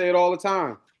 I say it all the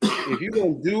time. If you're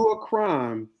gonna do a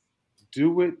crime,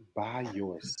 do it by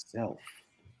yourself.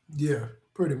 Yeah,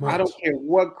 pretty much. I don't care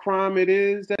what crime it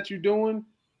is that you're doing,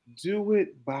 do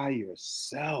it by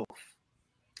yourself.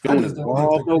 Don't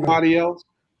involve nobody else.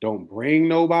 Don't bring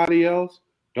nobody else.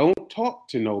 Don't talk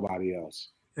to nobody else.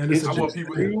 And I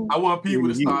want people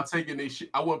to start taking their shit.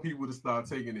 I want people to start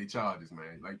taking their charges,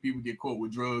 man. Like people get caught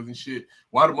with drugs and shit.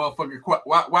 Why the motherfucker?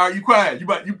 Why are you quiet? You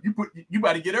about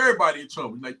to get everybody in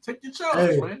trouble. Like take your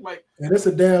charge, man. Like, and it's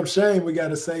a damn shame we got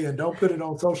to say, and don't put it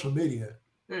on social media.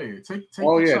 Hey, take.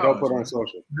 Oh yeah, charge, don't put it on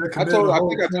social. I think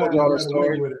I told y'all the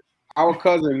story. Our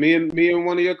cousin, me and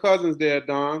one of your cousins there,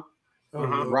 Don.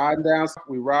 Riding down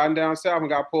south and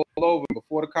got pulled over.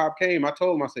 Before the cop came, I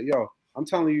told him, I said, "Yo, I'm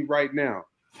telling you right now,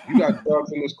 you got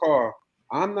drugs in this car.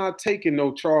 I'm not taking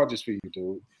no charges for you,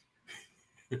 dude.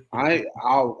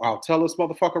 I'll tell this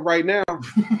motherfucker right now."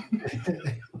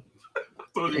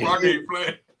 Rock ain't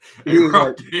playing. He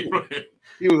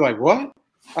was like, "What?"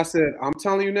 I said, "I'm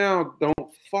telling you now,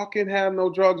 don't fucking have no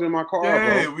drugs in my car."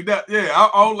 Yeah, bro. I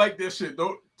don't like that shit.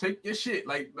 Don't take your shit.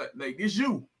 Like it's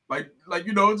you. Like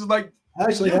you know, it's just like. I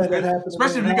actually had that happen.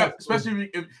 Especially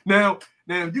if now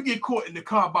you get caught in the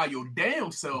car by your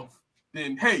damn self,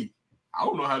 then hey, I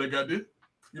don't know how they got this.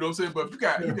 You know what I'm saying? But if you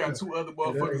got two other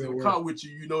motherfuckers in the car with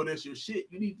you, you know that's your shit.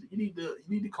 You need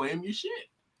to claim your shit.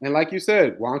 And like you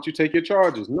said, why don't you take your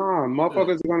charges? Nah,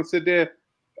 motherfuckers are gonna sit there.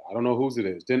 I don't know whose it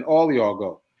is. Then all of y'all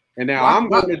go. And now I'm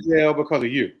going to jail because of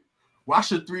you. Why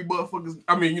should three motherfuckers?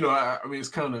 I mean, you know, I mean, it's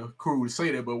kind of cruel to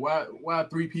say that, but why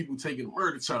three people taking a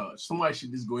murder charge? Somebody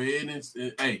should just go ahead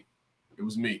and hey, it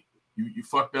was me. You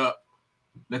fucked up.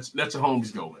 Let your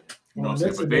homies go in. You know what I'm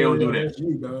saying? But they don't do that. That's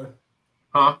you, dog.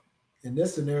 Huh? In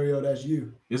this scenario, that's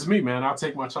you. It's me, man. I'll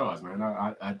take my charge, man.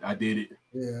 I did it.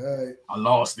 Yeah, all right. I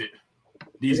lost it.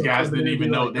 These guys didn't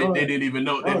even know. They didn't even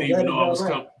know. They didn't even know I was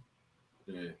coming.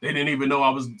 Yeah. They didn't even know I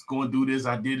was going to do this.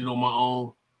 I did it on my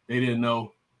own. They didn't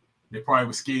know. They probably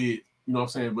were scared. You know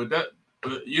what I'm saying?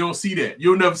 But you don't see that.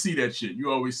 You'll never see that shit.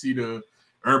 You always see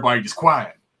everybody just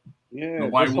quiet. Yeah.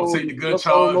 Nobody won't take the gun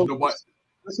charge.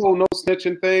 This whole no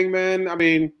snitching thing, man. I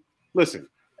mean, listen.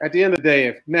 At the end of the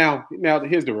day, now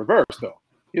here's the reverse though.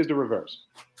 Here's the reverse.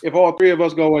 If all three of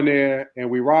us go in there and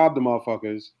we rob the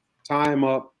motherfuckers, tie them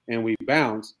up, and we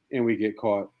bounce and we get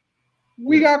caught,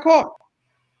 we got caught.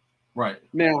 Right.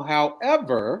 Now,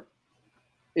 however,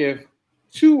 if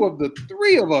two of the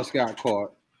three of us got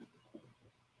caught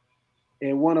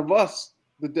and one of us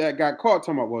the dad got caught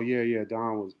talking about, well, yeah,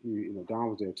 Don was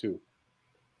there too.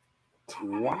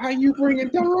 Why are you bringing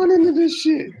Don into this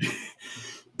shit?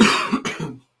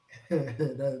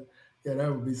 that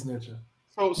would be snitching.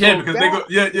 So because they go,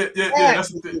 yeah. That's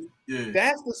the thing. Yeah,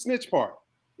 that's the snitch part.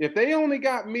 If they only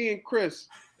got me and Chris,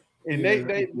 and they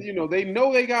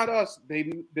know they got us,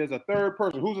 there's a third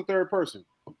person. Who's the third person?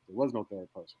 There was no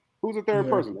third person. Who's the third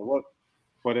person? There was.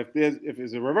 But if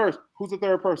it's a reverse, who's the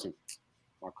third person?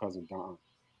 My cousin Don.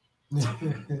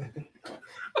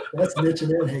 That's snitching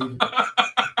and hating.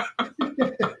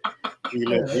 He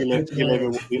live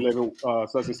in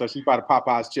such and such. He bought a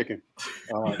Popeye's chicken.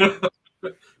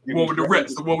 The one with the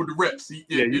reps. You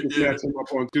can snatch him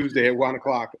up on Tuesday at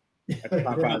 1:00 at the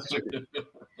Popeye's chicken.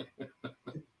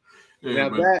 Yeah,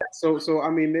 now that so I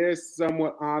mean, there's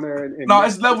somewhat honor and no,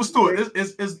 it's levels to it.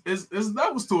 It's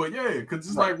levels to it, yeah. Because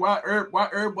it's like why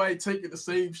everybody taking the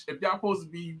same? If y'all supposed to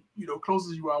be close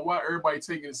as you are, why everybody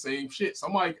taking the same shit?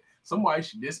 Somebody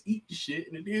should just eat the shit,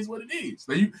 and it is what it is.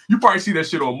 Now you probably see that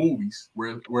shit on movies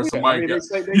where somebody got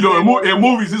in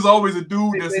movies. There's always a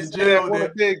dude that's in jail.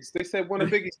 They said one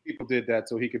of Biggie's people did that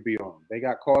so he could be on. They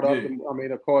got caught up.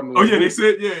 According to oh yeah, they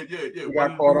said yeah. They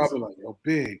got caught up and like, yo,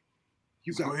 Big.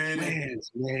 You got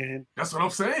plans, man. That's what I'm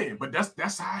saying. But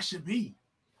that's how it should be.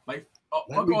 Like,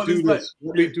 let me do this.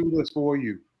 Let me do this for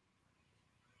you.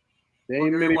 There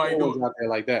ain't many boys out there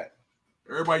like that.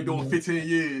 Everybody doing 15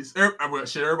 years.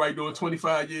 Everybody doing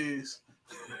 25 years.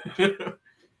 If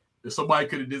somebody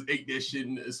could have just ate that shit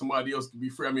and somebody else could be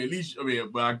free. I mean, at least,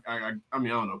 but I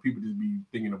don't know. People just be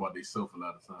thinking about themselves a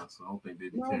lot of times. So I don't think they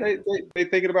they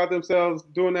thinking about themselves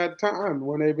during that time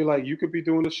when they be like, you could be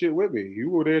doing the shit with me.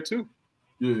 You were there too.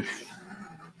 Yeah.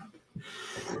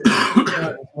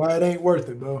 Why it ain't worth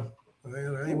it, bro. I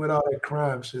ain't with all that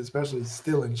crime shit, especially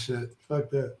stealing shit.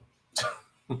 Fuck that.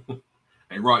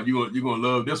 Hey, Rod, you gonna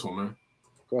love this one, man.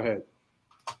 Go ahead.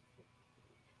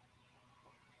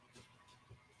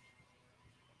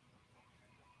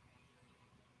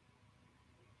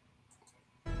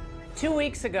 Two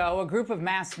weeks ago, a group of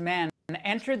masked men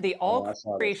entered the All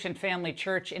Creation Family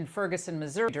Church in Ferguson,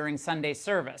 Missouri during Sunday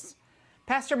service.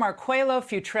 Pastor Marquelo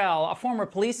Futrell, a former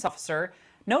police officer,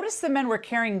 noticed the men were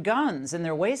carrying guns in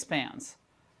their waistbands.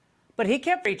 But he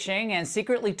kept preaching and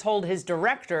secretly told his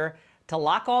director to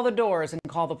lock all the doors and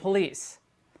call the police.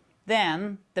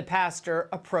 Then the pastor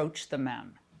approached the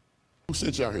men. Who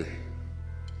sent y'all here?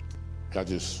 I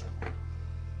just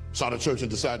saw the church and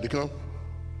decided to come.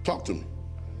 Talk to me.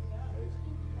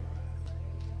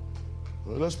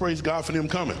 Well, let's praise God for them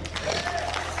coming.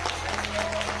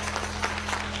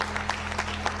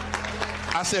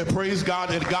 I said, praise God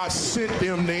that God sent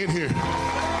them in here.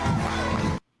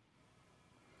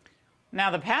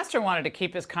 Now, the pastor wanted to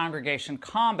keep his congregation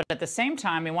calm, but at the same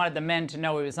time, he wanted the men to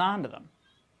know he was on to them.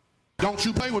 Don't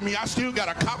you play with me. I still got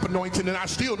a cop anointing, and I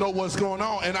still know what's going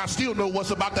on, and I still know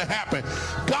what's about to happen.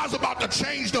 God's about to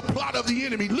change the plot of the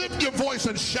enemy. Lift your voice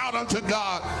and shout unto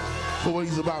God for what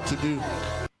he's about to do.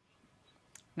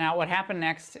 Now, what happened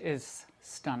next is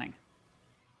stunning.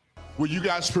 Will you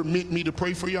guys permit me to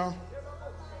pray for y'all?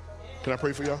 Can I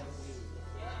pray for y'all?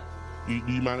 Do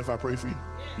you mind if I pray for you?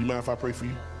 Do you mind if I pray for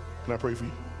you? Can I pray for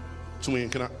you? Twin,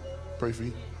 can I pray for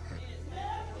you?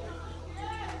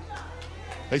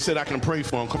 They said I can pray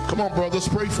for them. Come on, brothers,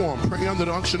 pray for them. Pray under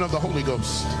the unction of the Holy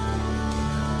Ghost.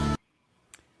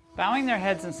 Bowing their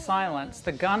heads in silence,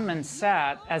 the gunmen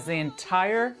sat as the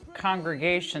entire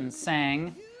congregation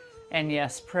sang and,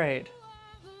 yes, prayed.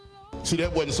 See,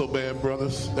 that wasn't so bad,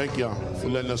 brothers. Thank y'all for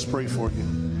letting us pray for you.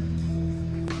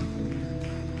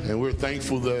 And we're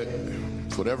thankful that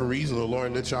for whatever reason the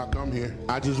Lord let y'all come here.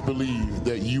 I just believe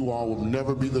that you all will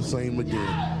never be the same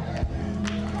again.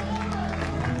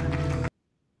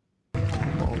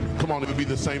 Come on, it'll be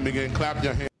the same again. Clap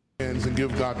your hands and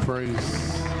give God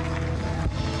praise.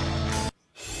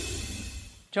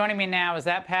 Joining me now is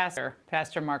that pastor,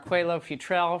 Pastor Marquelo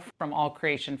Futrell from All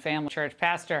Creation Family Church.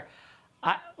 Pastor,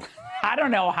 I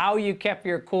don't know how you kept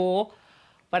your cool,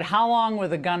 but how long were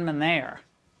the gunmen there?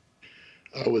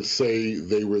 I would say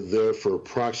they were there for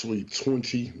approximately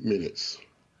 20 minutes.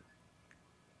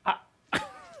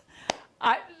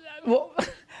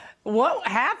 What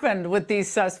happened with these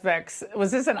suspects?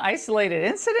 Was this an isolated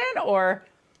incident, or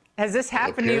has this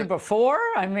happened to you before?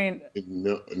 I mean,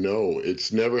 no,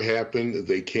 it's never happened.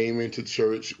 They came into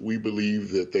church. We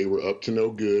believe that they were up to no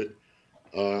good.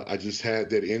 I just had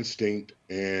that instinct,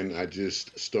 and I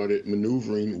just started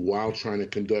maneuvering while trying to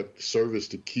conduct service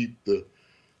to keep the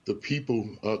people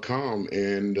calm.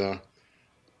 And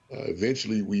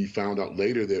eventually we found out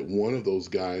later that one of those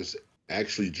guys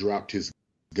actually dropped his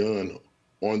gun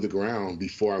on the ground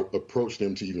before I approached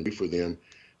them to even pray for them.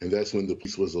 And that's when the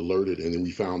police was alerted. And then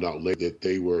we found out later that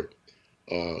they were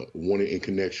wanted in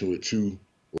connection with 2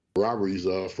 robberies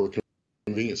for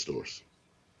convenience stores.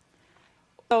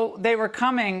 So they were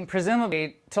coming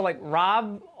presumably to like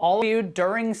rob all of you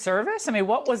during service? I mean,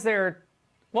 what was the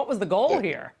goal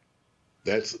here?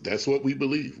 That's what we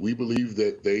believe. We believe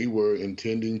that they were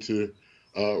intending to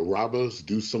rob us,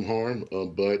 do some harm,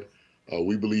 but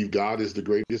we believe God is the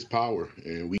greatest power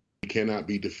and we cannot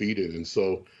be defeated. And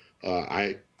so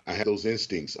I had those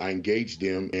instincts. I engaged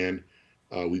them and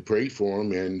we prayed for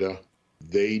them, and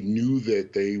they knew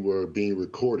that they were being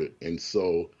recorded. And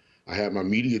so I had my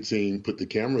media team put the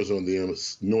cameras on them,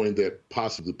 knowing that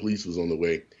possibly the police was on the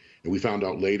way. And we found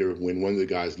out later when one of the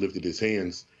guys lifted his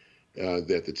hands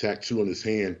that the tattoo on his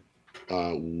hand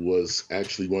was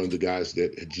actually one of the guys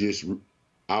that had just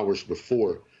hours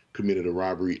before committed a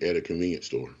robbery at a convenience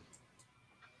store.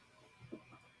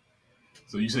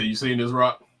 So you say you seen this,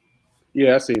 Rock?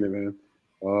 Yeah, I seen it, man.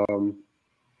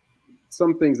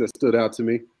 Some things that stood out to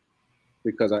me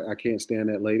because I can't stand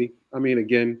that lady. I mean,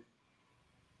 again,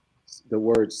 the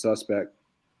word suspect,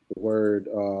 the word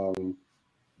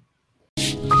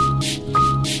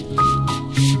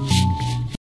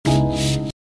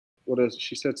what else?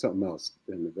 She said something else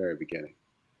in the very beginning.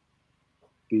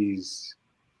 I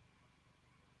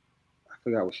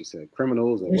forgot what she said,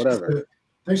 criminals or whatever.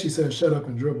 I think she said shut up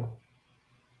and dribble.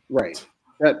 Right.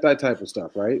 That type of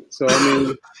stuff, right? So I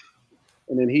mean,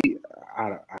 and then I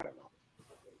don't know.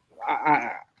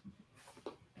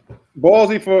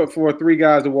 Ballsy for 3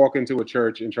 guys to walk into a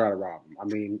church and try to rob them. I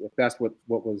mean, if that's what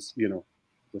was, you know,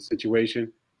 the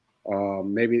situation,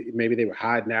 maybe they were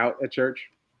hiding out at church.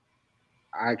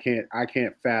 I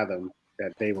can't fathom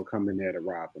that they were coming there to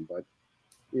rob them. But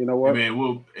you know what? Man,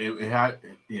 well,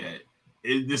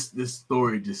 this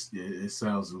story just it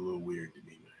sounds a little weird to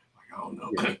me, man. Like I don't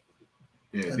know.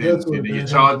 Yeah, did they get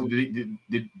charged?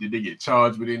 Did they get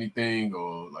charged with anything,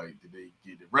 or like did they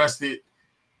get arrested,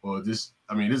 or just?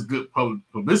 I mean, it's good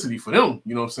publicity for them.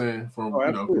 You know what I'm saying? From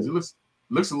you know, because it looks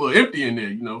a little empty in there.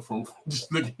 You know, from just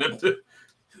looking at the.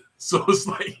 So it's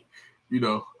like, you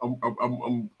know,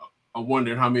 I'm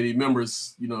wondering how many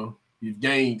members you've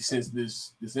gained since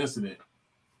this incident,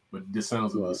 but this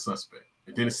sounds a little suspect.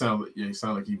 And then it sounds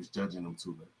like he was judging them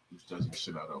too, man. He was judging the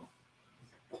shit out of them.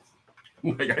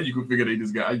 Like how you can figure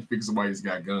how you figure somebody that's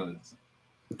got guns.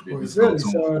 Well, he said he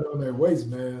saw it on their waist,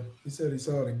 man. He said he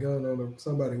saw the gun on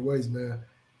somebody's waist, man.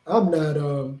 I'm not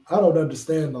I don't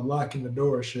understand the locking the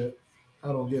door shit. I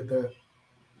don't get that.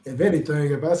 If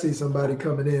anything, if I see somebody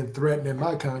coming in threatening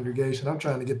my congregation, I'm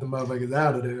trying to get the motherfuckers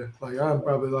out of there. Like I'm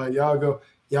probably like,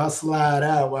 y'all slide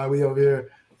out while we over here.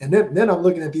 And then I'm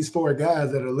looking at these 4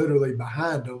 guys that are literally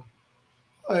behind them.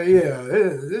 Like, yeah,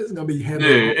 it's gonna be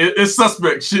handled. Yeah, it's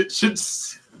suspect.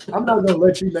 Shit's. I'm not gonna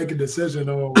let you make a decision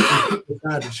on if you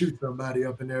decide to shoot somebody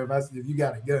up in there if you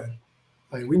got a gun.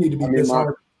 Like we need to be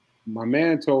disarmed. My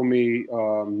man told me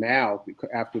now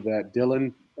after that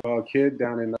Dylan kid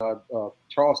down in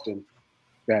Charleston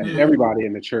that everybody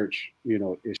in the church,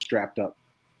 is strapped up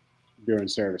during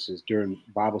services, during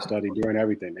Bible study, during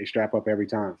everything. They strap up every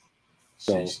time.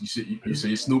 So you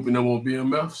say Snoop and them on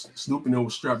BMF? Snoop and them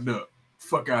was strapped up.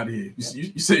 Fuck out of here.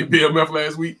 You say BMF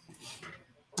last week?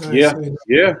 Yeah.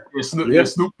 Snoop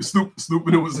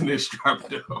and them was in there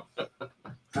strapped up.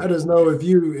 I just know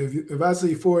if I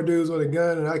see 4 dudes with a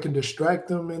gun and I can distract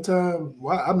them in time,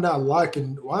 why am I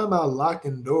locking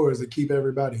doors to keep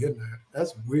everybody in there?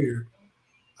 That's weird.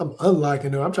 I'm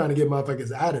unlocking them. I'm trying to get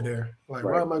motherfuckers out of there. Like,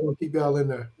 Why am I going to keep y'all in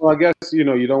there? Well, I guess, you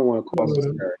don't want to cause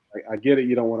hysterics. I get it.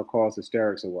 You don't want to cause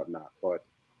hysterics and whatnot, but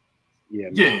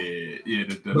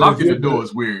the locking the door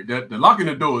is weird. The locking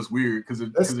the door is weird because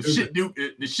if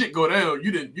the shit go down,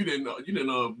 you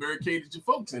didn't barricaded your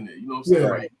folks in there. You know what I'm saying? Yeah.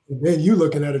 Right? And then you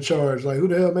looking at a charge like, who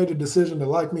the hell made the decision to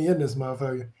lock me in this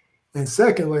motherfucker? And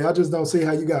secondly, I just don't see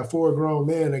how you got 4 grown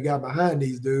men that got behind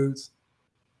these dudes,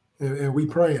 and we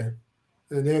praying,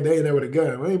 and then they in there with a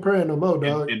gun. We ain't praying no more,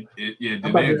 dog. They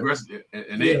aggressive,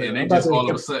 and they just all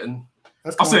of a sudden.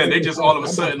 I'm saying they just all of a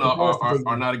sudden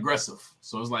are not aggressive.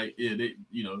 So it's like,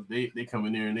 they come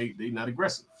in there and they not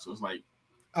aggressive. So it's like,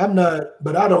 I'm not,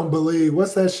 but I don't believe,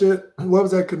 what's that shit? What was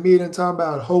that comedian talking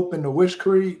about? Hope in the wish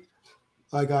creed?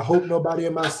 Like, I hope nobody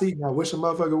in my seat and I wish a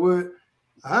motherfucker would.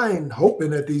 I ain't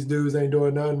hoping that these dudes ain't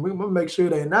doing nothing. We're gonna make sure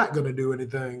they're not gonna do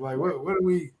anything. Like, what are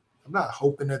we? I'm not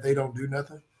hoping that they don't do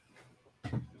nothing.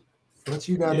 Once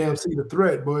you goddamn see the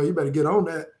threat, boy, you better get on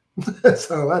that. That's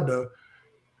all I know.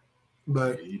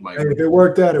 But if it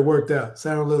worked out, it worked out.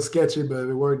 Sounded a little sketchy, but if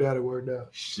it worked out, it worked out.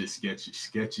 Shit sketchy.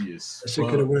 Sketchy as that shit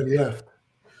could have went left.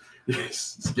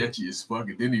 It's sketchy as fuck.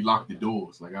 And then he locked the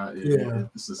doors. Like, I'm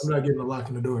not getting the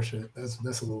locking the door shit. That's a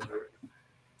little weird.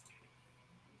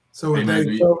 So,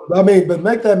 but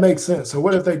make that make sense. So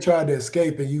what if they tried to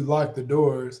escape and you lock the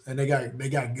doors and they got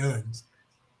guns?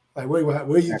 Like, where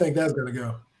do you think that's gonna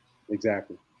go?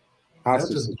 Exactly. That's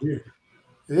just weird.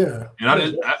 Yeah.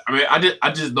 And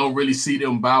I just don't really see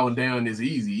them bowing down as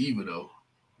easy either though.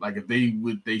 Like if they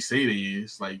say they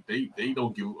is, like they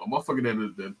don't give a motherfucker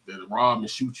that rob and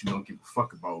shoot you don't give a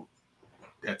fuck about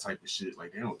that type of shit.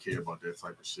 Like they don't care about that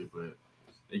type of shit, but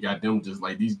they got them just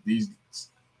like these.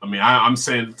 I mean, I'm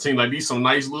saying seem like these some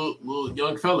nice little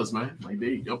young fellas, man. Like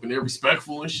they up in there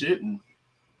respectful and shit and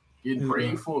getting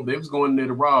prayed for. If they was going there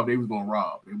to rob, they was gonna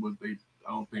rob. I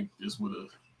don't think this would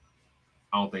have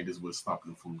stopped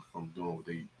them from doing what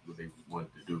they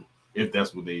wanted to do. If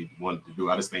that's what they wanted to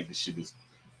do, I just think this shit is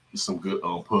some good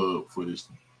pub for this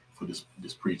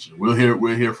preacher. We'll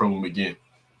hear from him again.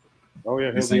 Oh yeah,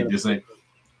 this ain't just like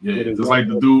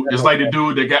the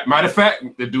dude that got. Matter of fact,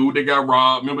 the dude that got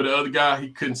robbed. Remember the other guy? He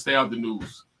couldn't stay out the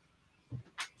news.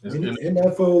 Isn't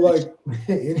that fool like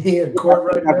he in court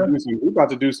right now? He about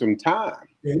to do some time.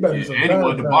 Yeah, he about to do some time. And he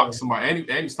wanted to box somebody. And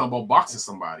he's talking about boxing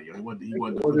somebody. He wanted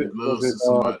to put his gloves to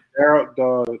somebody.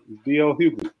 D.L.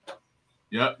 Hughley.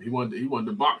 Yep, he wanted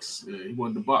to box. Yeah, he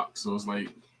wanted to box. So it's like,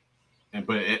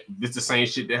 but it's the same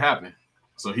shit that happened.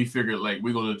 So he figured like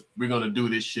we're gonna do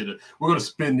this shit. We're gonna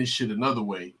spin this shit another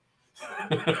way.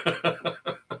 Get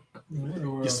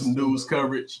some news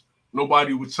coverage.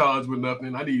 Nobody was charged with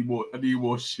nothing. I need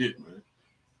more shit, man.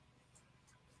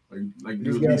 Like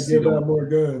just gotta give out more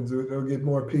guns. It'll get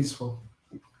more peaceful.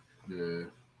 Yeah.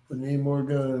 We need more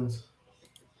guns.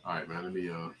 All right, man. Let me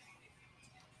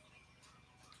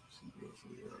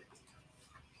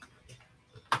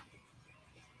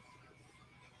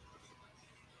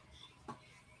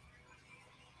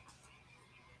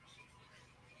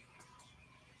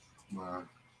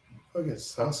Look at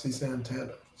Saucy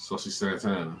Santana. Saucy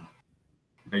Santana.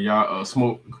 And y'all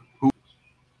smoke who?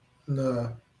 Nah.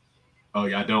 Oh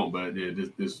yeah, I don't. But yeah,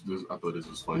 this I thought this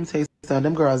was funny. Let me tell you something.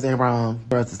 Them girls ain't wrong.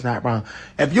 Girls is not wrong.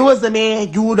 If you was a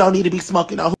man, you don't need to be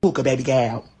smoking a hookah, baby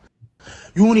gal.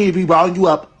 You need to be rolling you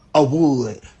up a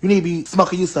wood. You need to be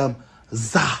smoking you some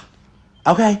za.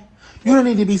 Okay? You don't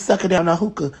need to be sucking down a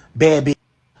hookah, baby,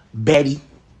 Betty.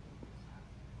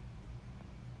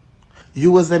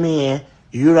 You was a man.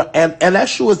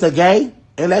 Unless you was a gay,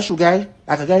 unless you gay,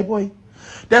 like a gay boy.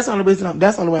 That's the only reason.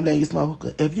 That's the only way I'm letting you smoke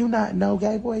hookah. If you not no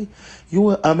gay boy,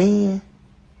 you a man.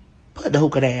 Put the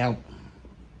hookah down.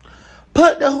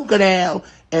 Put the hookah down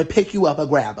and pick you up a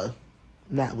grabber.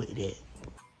 Not with it.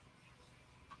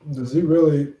 Does he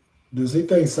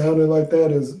think sounding like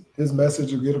that is his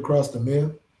message will get across to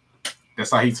men?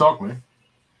 That's how he talk, man.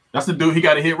 That's the dude. He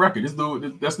got a hit record. This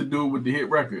dude. That's the dude with the hit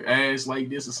record. Ass like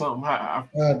this or something.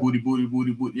 Booty, booty,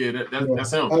 booty, booty. Yeah,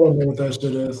 that's him. I don't know what that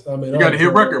shit is. I mean, he got a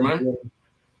hit record, man.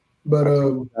 But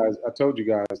I told you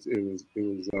guys it was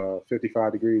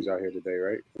 55 degrees out here today,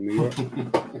 right? In New York.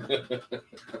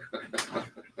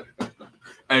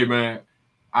 Hey man,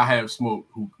 I have smoked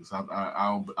hookahs.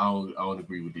 I don't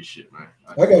agree with this shit, man.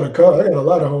 I got a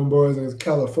lot of homeboys in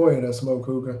California that smoke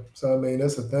hookah. So I mean,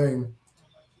 that's a thing.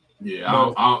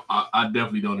 Yeah, I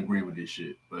definitely don't agree with this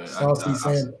shit. But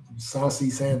Saucy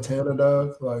Santana,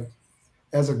 dog. Like,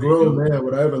 as a grown man,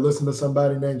 would I ever listen to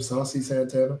somebody named Saucy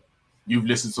Santana? You've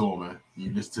listened to him, man.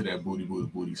 You listen to that booty, booty,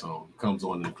 booty song. It comes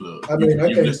on in the club. I mean,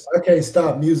 I can't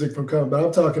stop music from coming, but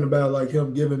I'm talking about like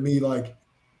him giving me like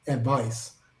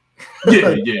advice.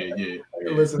 Yeah.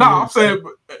 No, I'm saying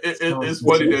it's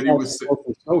funny that he was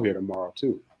show here tomorrow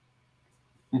too.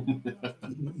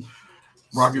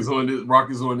 Rock is on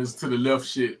this to the left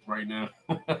shit right now.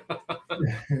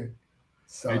 Hey,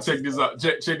 check this out.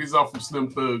 Check this out from Slim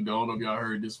Thug. I don't know if y'all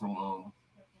heard this from Oh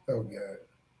God.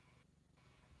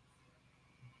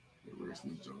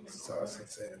 Saucy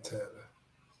Santana.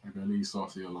 I gotta leave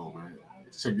Saucy alone, man.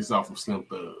 Check this out from Slim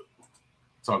Thug.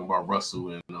 Talking about Russell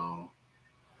and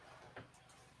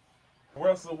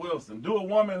Russell Wilson. Do a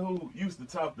woman who used to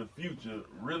talk to Future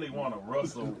really want a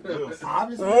Russell Wilson?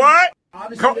 Obviously. What?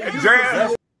 Obviously,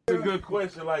 That's a good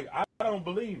question. Like, I don't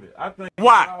believe it. I think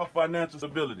why? All financial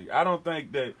stability. I don't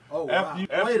think that After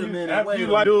you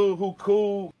like dude who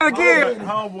cool. Again,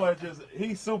 homeboy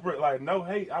he's super like no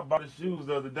hate. I bought his shoes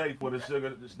the other day for the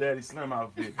Sugar Daddy Slim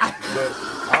outfit. But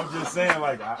I'm just saying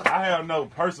like I have no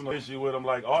personal issue with him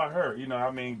like or her. You know, I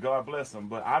mean, God bless him.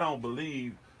 But I don't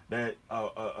believe that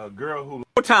a girl who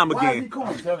What time Why again? is he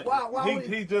corny?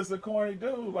 He just a corny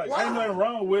dude. Like ain't nothing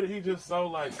wrong with it. He just so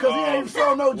like Cause he ain't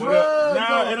sold no drugs.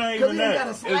 Nah, it ain't even that.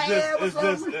 It's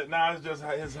just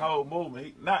his whole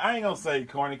movement. I ain't gonna say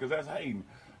corny because that's hating.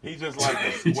 He just like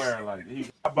a square. Like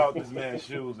I bought this man's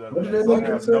shoes the other day. So I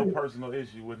have no personal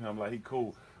issue with him. Like he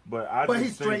cool, but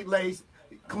he's straight laced.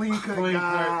 Clean cut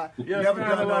guy, never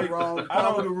done nothing wrong,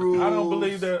 follow the rules. I don't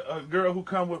believe that a girl who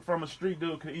come from a street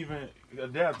dude could even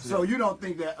adapt to So it. you don't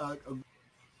think that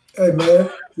Hey man,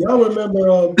 y'all remember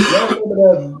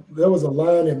that there was a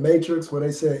line in Matrix where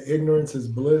they said ignorance is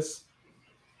bliss?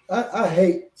 I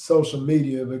hate social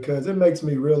media because it makes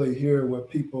me really hear what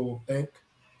people think.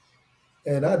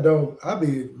 And some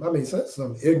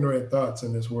ignorant thoughts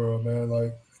in this world, man.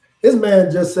 Like this man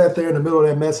just sat there in the middle of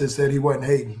that message, said he wasn't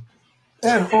hating.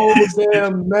 That whole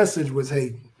damn message was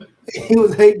hating. He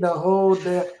was hating the whole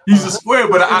damn. He's a square,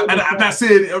 but I'm not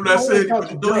saying don't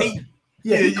hate.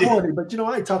 Yeah, he's corny, but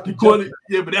I ain't talking corny.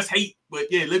 Yeah, but that's hate. But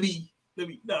yeah, let me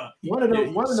nah. One of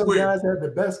them guys had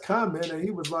the best comment, and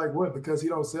he was like, "What? Because he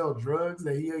don't sell drugs,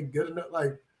 that he ain't good enough."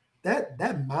 Like that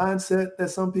mindset that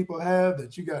some people have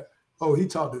that you got. Oh, he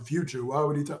talked the future. Why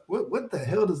would he talk? What the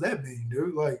hell does that mean,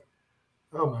 dude? Like.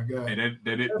 Oh my God! Hey,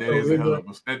 that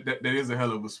is a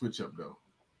hell of a switch up though.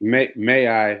 May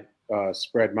I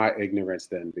spread my ignorance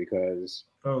then, because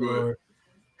Lord.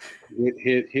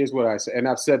 Here's what I say, and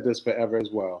I've said this forever as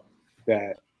well,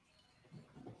 that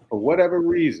for whatever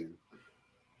reason,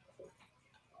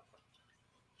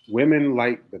 women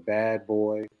like the bad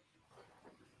boy.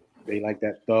 They like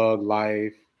that thug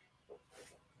life.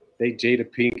 They Jada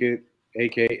Pinkett,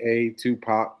 aka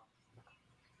Tupac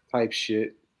type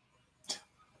shit.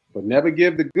 But never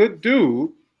give the good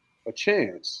dude a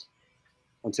chance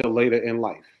until later in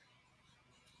life.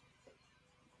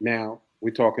 Now,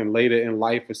 we're talking later in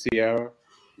life for Ciara,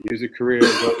 music career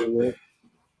is over with.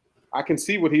 I can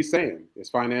see what he's saying. It's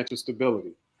financial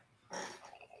stability.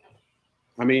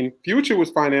 I mean, Future was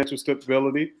financial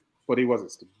stability, but he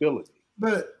wasn't stability.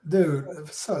 But, dude,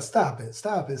 so stop it.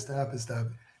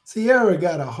 Ciara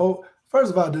got a whole...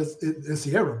 First of all, is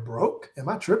Ciara broke? Am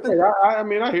I tripping? I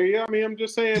mean, I hear you. I mean, I'm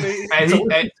just saying.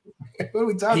 What are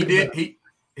we talking about? He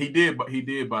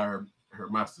did buy her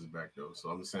masters back though. So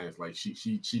I'm just saying, it's like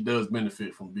she does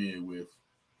benefit from being with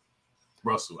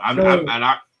Russell.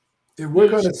 If we're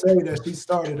gonna say that she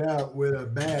started out with a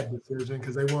bad decision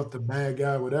because they want the bad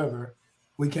guy, whatever,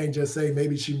 we can't just say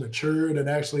maybe she matured and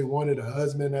actually wanted a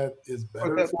husband that is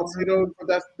better. That's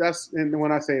and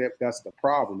when I say that, that's the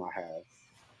problem I have.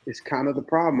 It's kind of the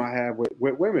problem I have with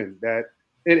women that,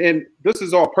 and this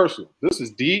is all personal. This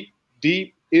is deep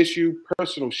issue,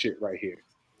 personal shit right here,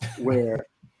 where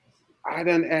I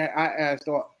asked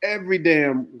every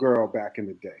damn girl back in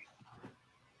the day.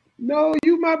 No,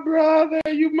 you my brother.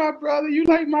 You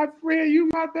like my friend. You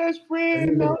my best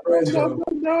friend. No.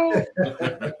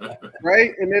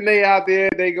 Right? And then they out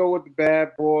there, they go with the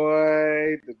bad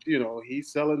boy.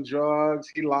 He's selling drugs.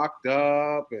 He locked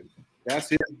up, and that's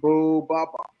his boo, blah,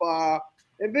 blah, blah.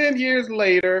 And then years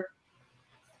later,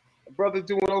 the brother's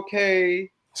doing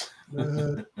okay.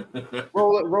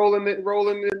 Rolling in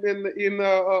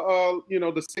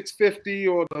the 650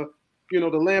 or the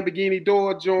Lamborghini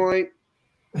door joint.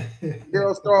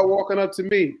 Girls start walking up to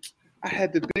me. I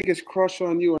had the biggest crush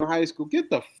on you in high school.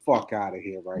 Get the fuck out of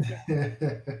here right now.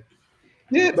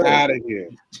 Get out of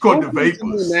here. It's called the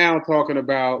vapors. Now talking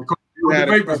about you had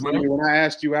a crush on me when I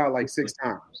asked you out like 6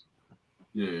 times.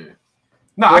 Yeah.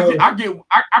 No, I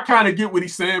kind of get what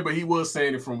he's saying, but he was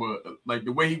saying it from like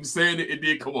the way he was saying it, it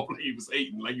did come off like he was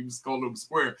hating, like he was calling him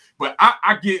square. But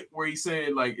I get where he's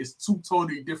saying like it's two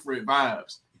totally different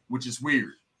vibes, which is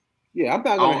weird. Yeah, I'm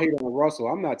not gonna hate on Russell.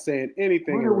 I'm not saying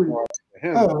anything in regards to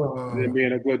him than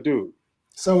being a good dude.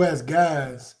 So as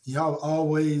guys, y'all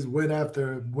always went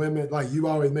after women, like you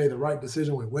always made the right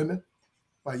decision with women.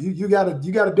 Like you gotta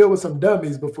deal with some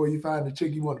dummies before you find the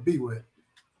chick you want to be with.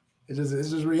 It's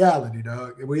just reality,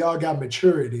 dog. We all got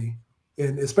maturity,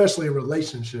 and especially in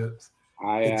relationships.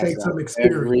 It takes some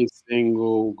experience. Every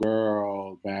single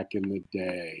girl back in the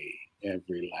day,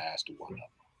 every last one of them.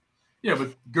 Yeah,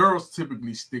 but girls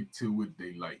typically stick to what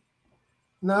they like.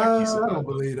 No, I don't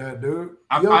believe that, dude.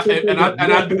 I do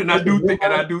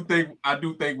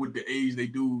think with the age they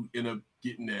do end up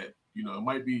getting that. It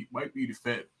might be the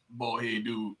fat bald head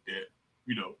dude that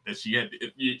that she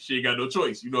ain't got no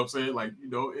choice. You know what I'm saying? Like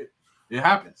it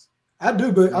happens. I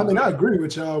do, but I mean I agree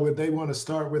with y'all. They want to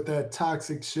start with that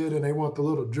toxic shit and they want the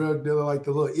little drug dealer, like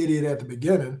the little idiot at the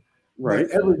beginning. Right.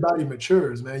 But everybody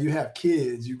matures, man. You have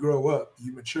kids, you grow up,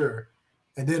 you mature.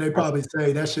 And then they probably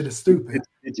say that shit is stupid.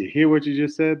 Did you hear what you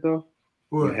just said though?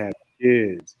 What? You have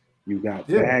kids. You got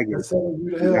Yeah, baggage. that's selling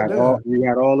you the You hell got, down. you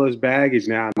got all this baggage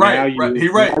now. Right, now you, right. He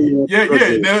right.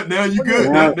 Now you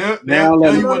good. Now Now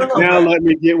let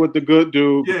me get with the good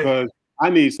dude Yeah. because I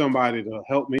need somebody to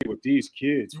help me with these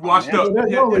kids. You washed up.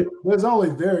 There's only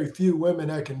very few women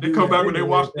that can They do come that back when they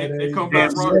anyway wash. at that They age. come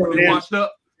back when they washed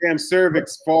up. Damn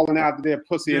cervix falling out of their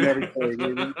pussy and everything.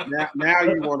 now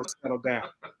you want to settle down.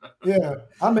 Yeah,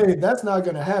 I mean that's not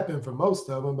going to happen for most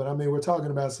of them, but I mean we're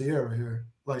talking about Sierra here.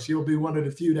 Like she'll be one of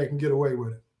the few that can get away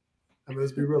with it. I mean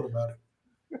let's be real about it.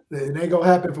 It ain't gonna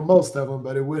happen for most of them,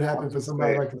 but it would happen for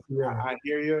somebody like Sierra. I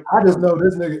hear you. I just know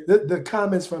this nigga. The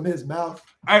comments from his mouth.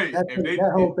 Hey,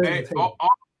 that whole thing. all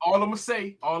I'm gonna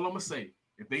say,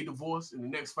 if they divorce in the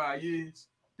next 5 years,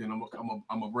 then I'm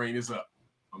gonna bring this up.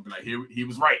 I'm gonna be like, he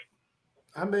was right.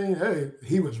 I mean, hey,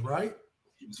 he was right.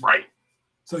 He was right.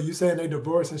 So you saying they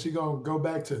divorced and she gonna go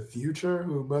back to Future,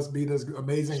 who must be this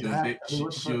amazing guy?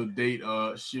 She'll date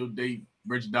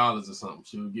Rich Dollars or something.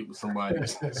 She'll get with somebody.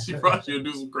 She'll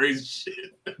do some crazy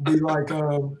shit. Be like,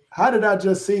 how did I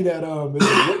just see that? Is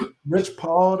it Rich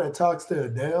Paul that talks to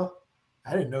Adele?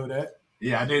 I didn't know that.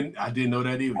 Yeah, I didn't know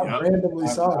that either. I randomly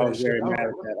saw that. I was very shit. mad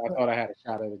at that. I thought I had a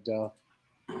shot at Adele.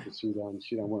 But she done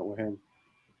went with him.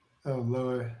 Oh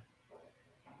Lord.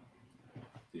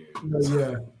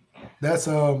 Yeah. That's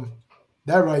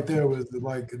that right there was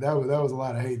like that was a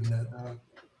lot of hating that dog.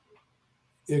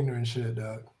 Ignorant shit,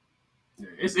 dog. Yeah,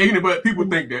 it's ignorant, but people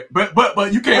think that.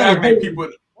 But you can't act like people.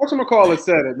 Whatchamacallit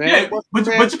said it, man. Yeah, but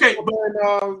you can't.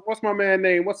 What's my man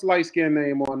name? What's the light skin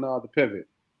name on the pivot?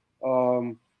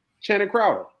 Shannon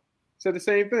Crowder said the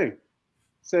same thing.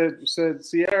 Said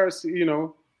Sierra,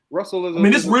 Russell is. I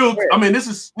mean, this real. I mean, this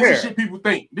is shit people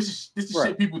think. This is Right.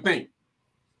 shit people think.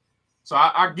 So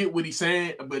I get what he's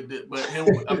saying, but him,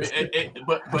 I mean,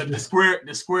 but the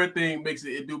square thing makes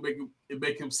it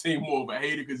make him seem more of a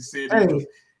hater because he said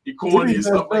he corny and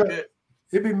stuff like that.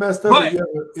 It'd be messed up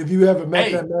if you ever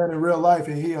met that man in real life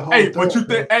and he a whole. Let's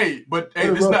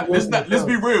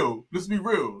be real. Let's be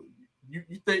real. You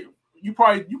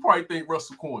probably think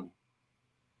Russell corny.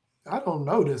 I don't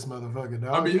know this motherfucker,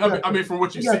 dog. I mean, from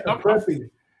what you see,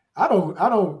 I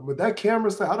don't with that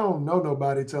camera stuff. I don't know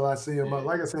nobody till I see him. Yeah.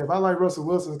 Like I said, if I like Russell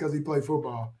Wilson because he played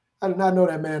football, I did not know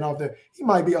that man off there. He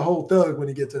might be a whole thug when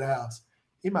he get to the house.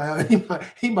 He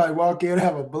might walk in,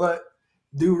 have a blunt,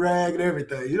 do rag and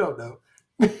everything. You don't know.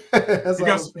 He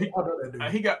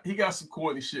got some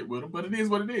corny shit with him, but it is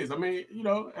what it is. I mean, he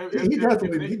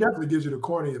definitely gives you the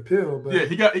corny appeal. But yeah,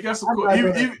 he got some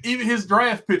even his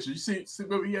draft picture. You see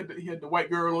he had the white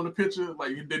girl on the picture,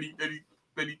 like that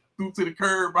he threw to the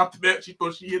curb. After that, she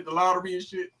thought she hit the lottery and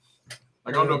shit.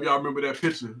 Like I don't know if y'all remember that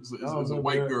picture. It's a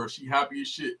white girl. She happy as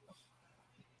shit.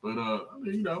 But I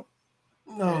mean, No,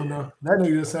 that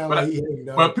nigga just sound like he hating,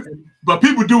 dog. But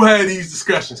people do have these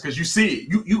discussions because you see it.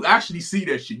 You actually see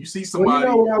that shit. You see somebody.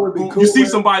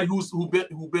 Somebody who's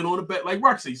been on the bet, like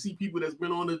Roxy. You see people that's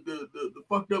been on the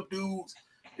fucked up dudes,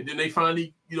 and then they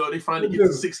finally get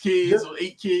to 6 kids or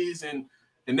 8 kids, and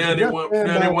now they want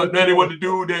the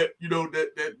dude that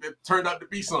turned out to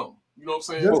be something. You know what I'm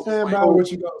saying? Just stand by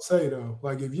what you gonna say though.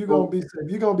 Like if you're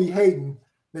gonna be hating,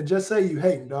 then just say you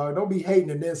hating, dog. Don't be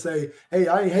hating and then say, "Hey,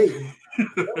 I ain't hating."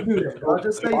 Don't do that, dog.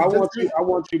 Just say. I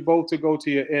want you both to go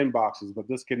to your inboxes, but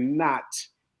this cannot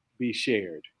be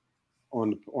shared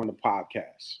on the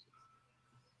podcast.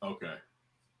 Okay.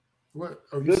 What?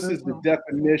 This is the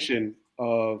definition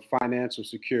of financial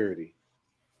security.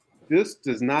 This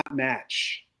does not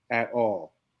match at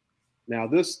all. Now,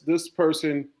 this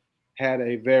person had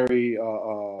a very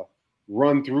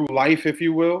run through life, if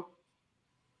you will.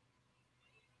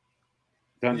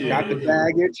 Got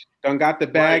the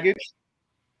baggage,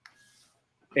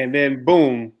 and then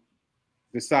boom,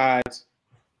 decides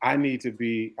I need to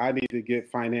get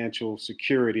financial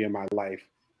security in my life.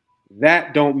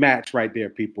 That don't match right there,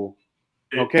 people.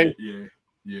 Okay?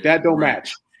 Yeah. That don't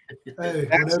match. Hey,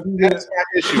 that's my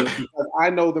issue because I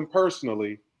know them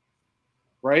personally,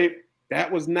 right?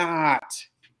 That was not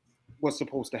what's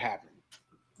supposed to happen.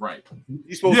 Right.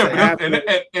 He's supposed to have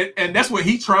and that's what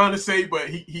he's trying to say, but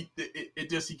he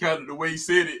kind of the way he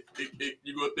said it,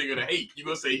 you're gonna think of the hate. You're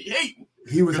gonna say he hating.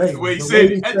 He was hating. The way he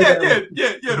said it.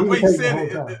 The way he said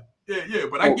it. Yeah.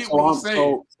 But I get what he's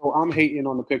saying. So I'm hating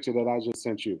on the picture that I just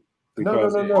sent you.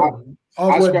 No.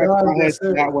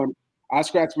 I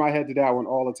scratch my head to that one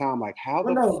all the time. Like, how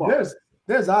the fuck?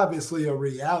 There's obviously a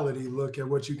reality look at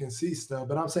what you can see stuff,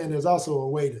 but I'm saying there's also a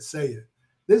way to say it.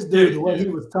 This dude, the way he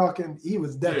was talking, he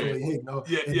was definitely hating.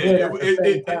 He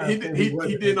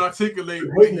didn't articulate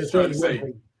what he was trying to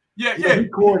say. He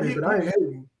corny, but I ain't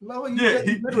hating. No,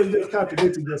 you literally just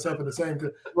contradicted yourself in the same.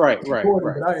 Right.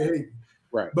 Corny, but I ain't hating.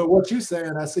 Right. But what you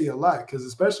saying, I see a lot, because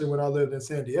especially when I lived in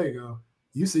San Diego,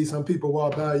 you see some people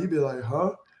walk by, you be like,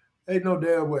 huh? Ain't no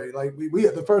damn way. Like we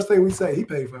the first thing we say, he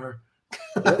paid for her.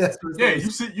 Yeah, you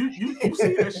see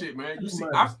that shit, man.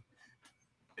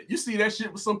 You see that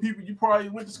shit with some people you probably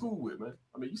went to school with, man.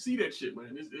 I mean, you see that shit,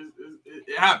 man.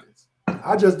 It happens.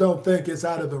 I just don't think it's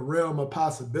out of the realm of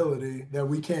possibility that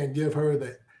we can't give her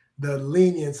the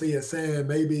leniency of saying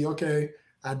maybe, okay,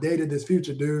 I dated this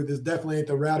future dude. This definitely ain't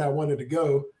the route I wanted to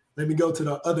go. Let me go to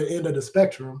the other end of the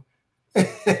spectrum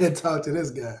and talk to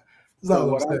this guy. That's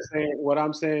all What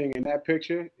I'm saying in that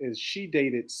picture is she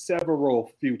dated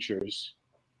several futures.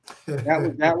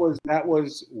 That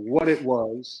was what it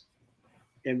was.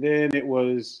 And then it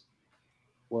was,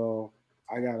 well,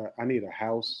 I need a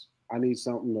house. I need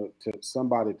something to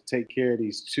somebody to take care of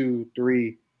these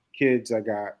 2-3 kids I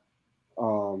got.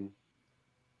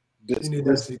 She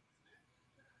made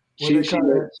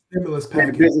stimulus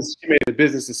package. She made a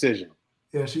business decision.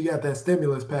 Yeah, she got that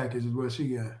stimulus package is what she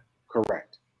got.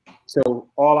 Correct. So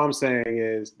all I'm saying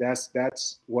is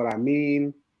that's what I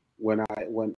mean when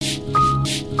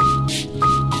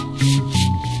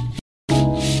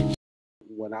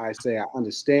I say I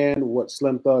understand what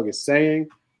Slim Thug is saying,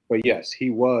 but yes, he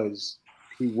was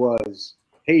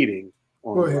hating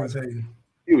on her.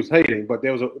 He was hating, but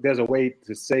there's a way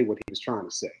to say what he was trying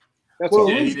to say. That's well,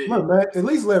 at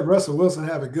least let Russell Wilson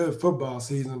have a good football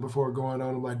season before going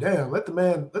on. I'm like, damn, let the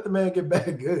man get back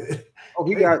good. Oh,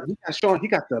 he got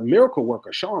the miracle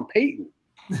worker, Sean Payton.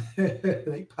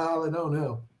 They piling on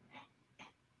him.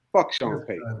 Fuck Sean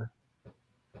Payton.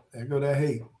 There go that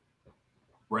hate.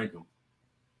 Rank him.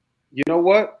 You know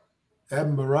what?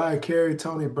 Having Mariah Carey,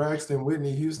 Tony Braxton,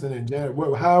 Whitney Houston, and Janet.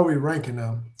 How are we ranking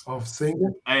them? Off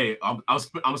singer? Hey,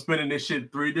 I'm spinning this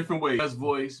shit 3 different ways. Best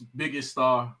voice, biggest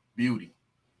star, beauty.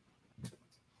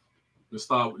 Let's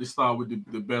start with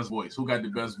the best voice. Who got the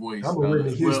best voice? I'm a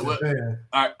Whitney Houston fan.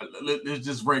 All right, let's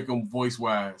just rank them voice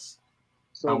wise.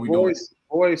 So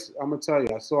voice, I'm gonna tell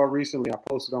you. I saw recently. I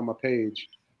posted on my page.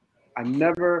 I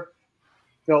never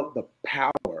felt the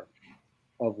power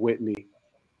of Whitney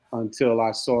until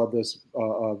I saw this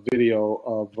video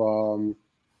of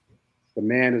the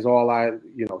man is all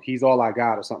he's all I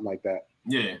got or something like that.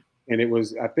 Yeah. And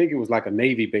I think it was like a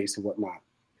Navy base and whatnot.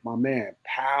 My man,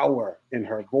 power in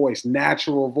her voice,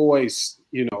 natural voice,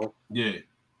 Yeah.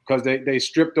 Because they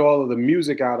stripped all of the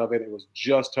music out of it. It was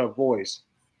just her voice.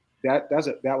 That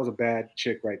was a bad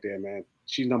chick right there, man.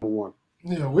 She's number 1.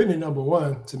 Yeah, Whitney number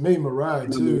 1. To me, Mariah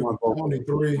 2, only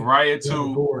 3. Mariah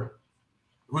 2. 4.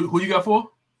 Who you got 4?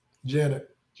 Janet.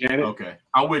 Okay,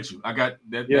 I'm with you. I got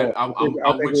that. Yeah, I'm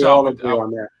with y'all with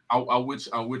that. I'm with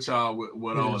y'all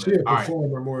with all that. She a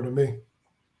performer more than me.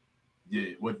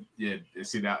 Yeah. Yeah.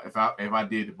 See now, if I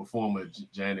did the performer,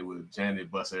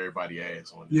 Janet bust everybody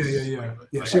ass on this.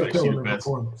 Yeah. She'll kill the best.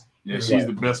 Yeah, she's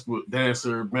the best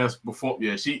dancer, best performer.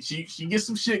 Yeah, she gets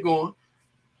some shit going.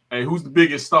 Hey, who's the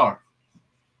biggest star?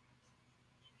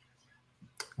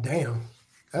 Damn,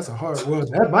 that's a hard one.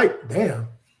 That might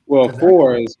Well,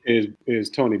 4 is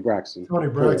Tony Braxton. Tony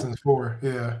Braxton's 4.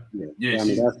 Yeah. I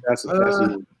mean that's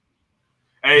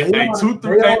Hey, 2,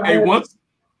 3. Hey, once.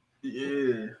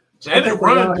 Yeah. Janet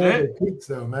run, Janet. Peaks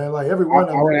though, man. Like everyone.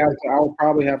 I would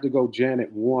probably have to go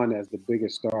Janet 1 as the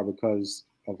biggest star because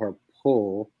of her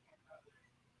pull.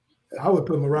 I would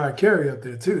put Mariah Carey up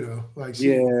there too, though. Like,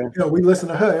 we listen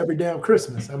to her every damn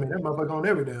Christmas. I mean, that motherfucker on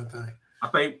every damn thing. I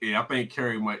think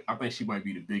Carey she might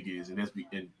be the biggest, and that's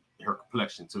in her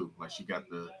complexion too. Like she got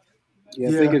the. Yeah,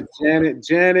 I think it's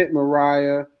Janet,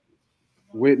 Mariah,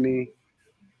 Whitney,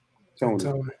 Tony.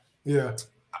 Yeah.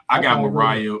 I got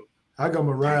Mariah. I got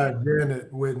Mariah,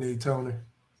 Janet, Whitney, Tony.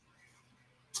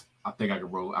 I think I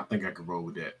could roll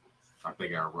with that. All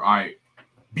right.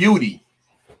 Beauty.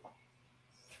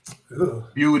 Ugh.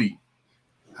 Beauty.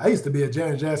 I used to be a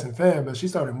Janet Jackson fan, but she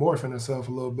started morphing herself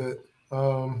a little bit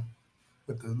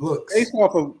with the looks.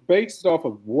 Based off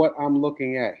of what I'm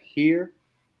looking at here,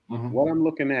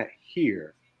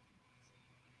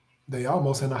 they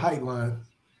almost in the height line.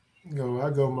 I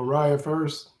go Mariah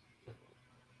first.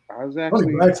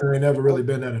 Tony Braxton ain't never really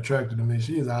been that attractive to me.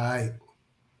 She is all right.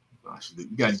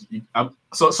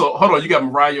 So hold on. You got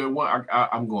Mariah at 1.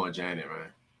 I'm going Janet, man.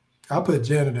 I'll put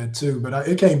Janet at 2, but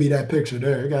it can't be that picture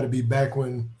there. It got to be back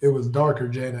when it was darker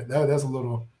Janet. That's a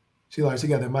little. She got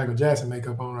that Michael Jackson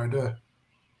makeup on right there.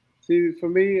 See, for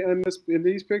me in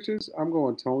these pictures, I'm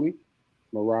going Tony,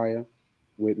 Mariah,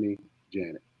 Whitney,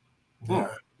 Janet. Yeah.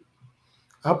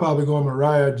 I'll probably go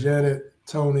Mariah, Janet,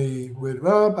 Tony.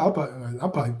 I'll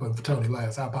probably put Tony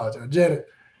last. I apologize, Janet.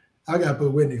 I got to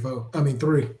put Whitney 3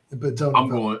 and put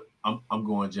Tony. I'm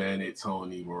going Janet,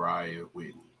 Tony, Mariah,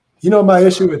 Whitney. You know, my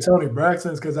issue with Toni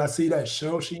Braxton is because I see that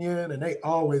show she in, and they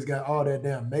always got all that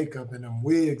damn makeup and them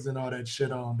wigs and all that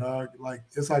shit on, dog. Like,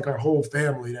 it's like her whole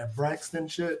family, that Braxton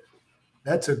shit.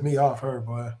 That took me off her,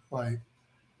 boy. Like,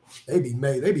 they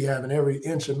be having every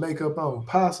inch of makeup on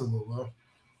possible, bro.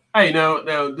 Hey,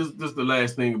 now this is the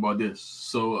last thing about this.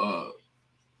 So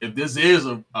if this is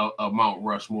a Mount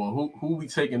Rushmore, who we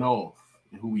taking off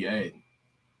and who we adding?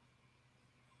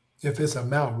 If it's a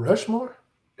Mount Rushmore?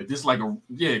 If this like a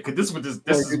because this is what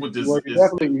this is.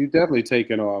 You definitely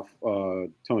taking off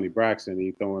Toni Braxton.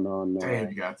 He throwing on. Damn,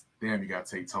 you got to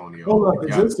take Toni off. Hold up,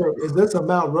 is this a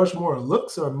Mount Rushmore of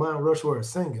looks or Mount Rushmore of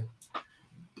singing?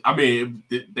 I mean,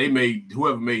 they made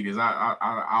whoever made this.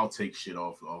 I'll take shit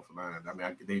offline. I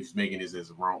mean, they're making this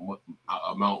as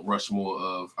a Mount Rushmore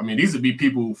of. I mean, these would be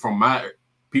people from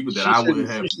people that I would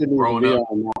have grown up.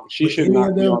 She should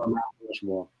not be on Mount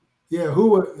Rushmore. Yeah,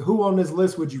 who on this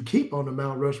list would you keep on the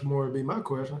Mount Rushmore? Would be my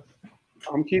question.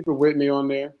 I'm keeping Whitney on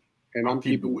there, and I'll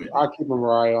keep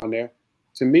Mariah on there.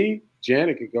 To me,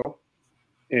 Janet could go,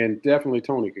 and definitely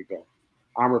Toni could go.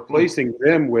 I'm replacing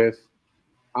them with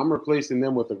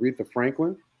Aretha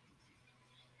Franklin,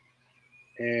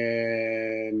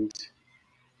 and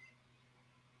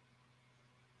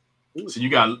so you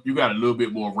got a little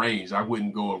bit more range. I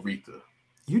wouldn't go Aretha.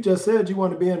 You just said you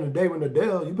want to be in a day with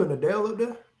Adele. You put Adele up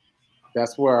there?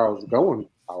 That's where I was going.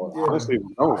 I was honestly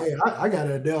going. Hey, I got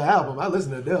an Adele album. I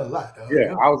listen to Adele a lot, though.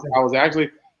 Yeah, I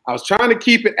was trying to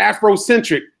keep it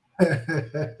Afrocentric.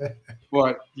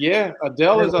 But yeah,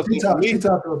 Adele is a she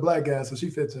talked to a black guy, so she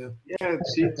fits in. Yeah,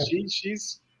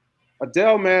 she's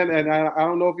Adele, man, and I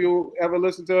don't know if you ever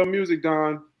listen to her music,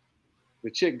 Don. The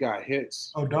chick got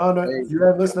hits. Oh, Donna, you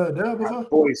haven't listened to Adele before?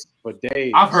 Voice for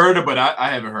days. I've heard her, but I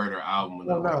haven't heard her album.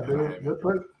 No,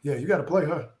 dude. Yeah, you got to play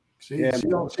her. She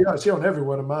on every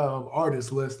one of my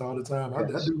artist lists all the time. I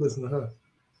do listen to her.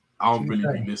 I don't really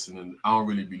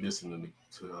be listening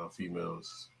to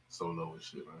females solo and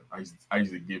shit, man. I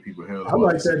used to give people hell. I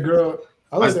like that girl.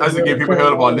 I used to give people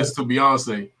hell about listening to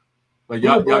Beyonce. Like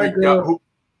y'all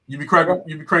you be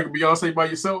cranking Beyonce by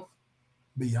yourself?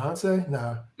 Beyonce?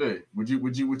 Nah. Yeah. Would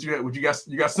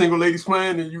you got single ladies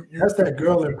playing and you that's that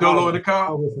girl in Dolo in the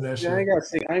car?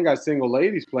 I ain't got single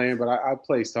ladies playing, but I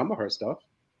play some of her stuff.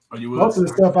 Most of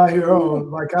the stuff I hear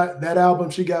on, like that album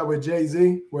she got with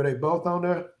Jay-Z, where they both on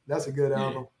there, that's a good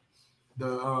album.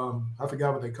 The I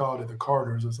forgot what they called it, the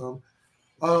Carters or something.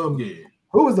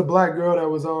 Who was the black girl that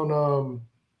was on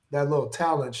that little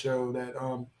talent show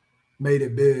that made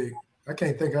it big? I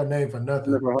can't think her name for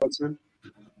nothing. Jennifer Hudson.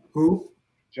 Who?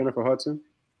 Jennifer Hudson?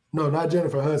 No, not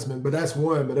Jennifer Hudson, but that's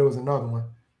one, but there was another one.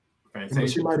 Fantasia.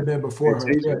 She might have been before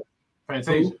her.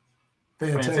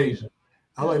 Fantasia.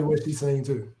 I like the way she sang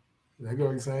too. That girl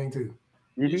can sing too.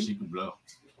 Yeah, she can blow.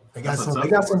 They got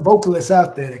some vocalists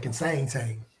out there that can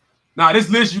sing. Nah, this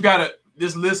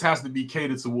list has to be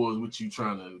catered towards what you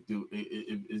trying to do.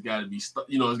 It's got to be, it's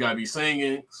got to be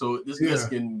singing. So this list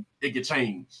can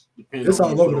change. It's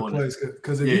all over the place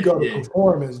because if you go to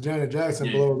performance, Janet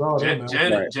Jackson blows all that.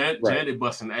 Janet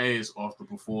busting ass off the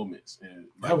performance, and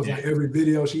that was like every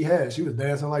video she had. She was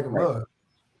dancing like a mug.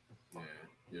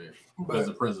 Yeah.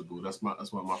 Pleasure Principle. That's one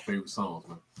of my favorite songs,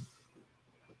 man.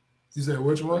 You said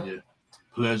which one? Yeah.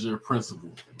 Pleasure Principle.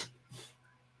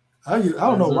 I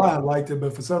don't know why I liked it,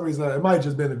 but for some reason it might have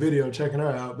just been a video checking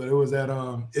her out. But it was that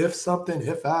if something. I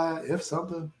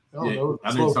don't know.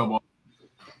 I know you're talking about.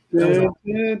 That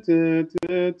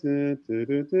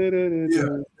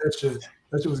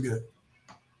shit was good.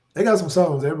 They got some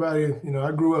songs. Everybody,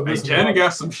 I grew up. Hey, Janet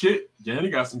got some shit.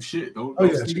 Don't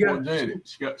sleep on Janet.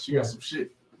 She got some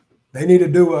shit. They need to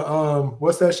do a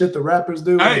what's that shit the rappers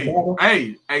do?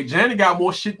 Hey, Janet got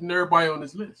more shit than everybody on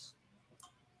this list.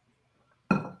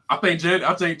 I think Janet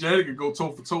could go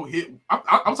toe for toe hit. I'm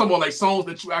talking about like songs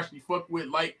that you actually fuck with.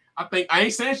 Like I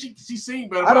ain't saying she sing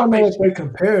better. I don't know if they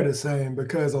compare the same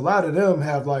because a lot of them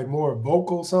have like more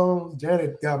vocal songs.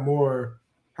 Janet got more.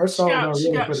 Her songs are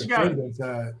really for the singing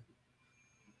side.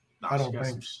 I don't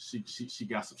think she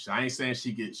got some shit. I ain't saying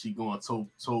she going toe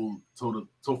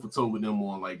for toe with them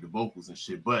on like the vocals and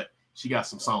shit, but she got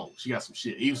some songs. She got some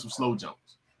shit, even some slow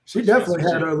jumps. She definitely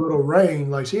had her little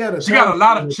reign. Like she got a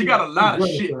lot of shit.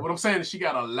 What I'm saying is she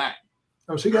got a lot.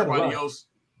 Oh, she got everybody a lot. else.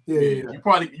 Yeah. You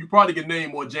probably can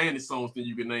name more Janet songs than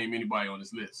you can name anybody on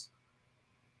this list.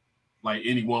 Like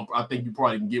anyone, I think you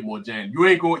probably can get more Janet. You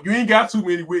ain't got too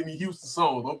many Whitney Houston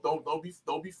songs. Don't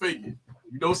be faking.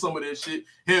 You know some of that shit.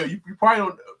 Hell, you probably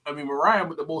don't. I mean, Mariah,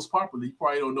 but the most popular. You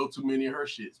probably don't know too many of her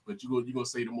shits. But you gonna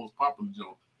say the most popular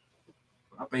joint.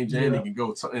 I think Janet can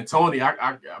go. And Toni,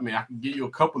 I mean, I can give you a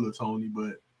couple of Toni,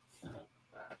 but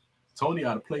Toni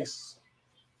out of place.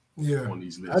 Yeah. On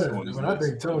these lists. When I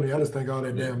think Tony, I just think all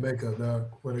that damn makeup,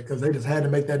 dog. Because they just had to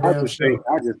make that I damn just show.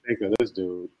 think of this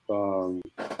dude.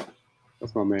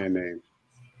 What's my man name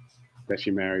that she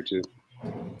married to?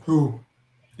 Who?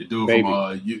 The dude Baby.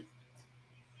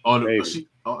 from Baby.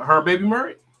 her baby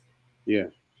married? Yeah.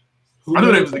 Who I knew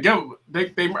knows? they was together. I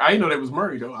didn't know they was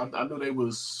married though. I know they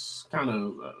was kind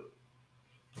of.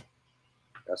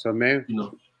 That's her man. You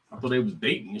know, I thought they was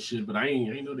dating and shit, but I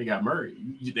ain't know they got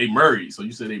married. They married, so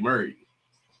you said they married.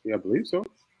 Yeah, I believe so.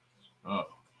 Oh,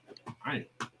 I ain't.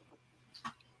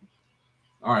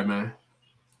 All right, man.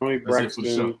 Tony That's it for the Braxton,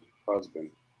 show. husband.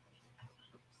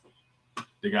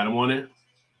 They got him on there.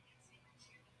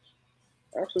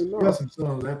 Actually, no. Got some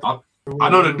songs. I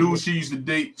know the dude she used to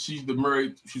date. She's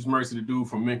married to the dude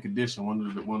from Mint Condition. One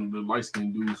of the light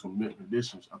skinned dudes from Mint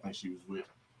Condition. I think she was with.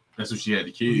 That's who she had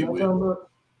the kid with.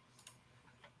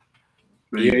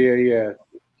 Yeah.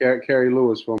 Carrie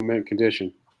Lewis from Mint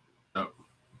Condition. Oh.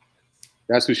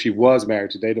 That's who she was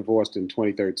married to. They divorced in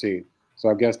 2013. So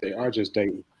I guess they are just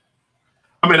dating.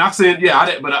 I mean, I said,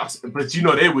 yeah, but you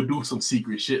know, they would do some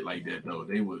secret shit like that, though.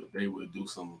 They would do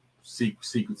some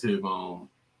secretive.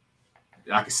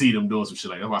 I could see them doing some shit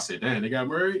like that. If I said, damn, they got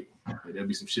married, there'd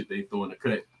be some shit they throw in the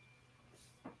cut.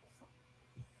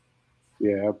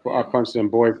 Yeah, I punched in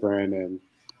boyfriend, and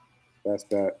that's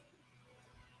that.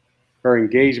 Her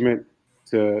engagement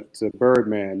to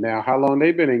Birdman. Now, how long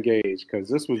they been engaged? Because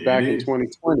this was back in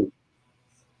 2020.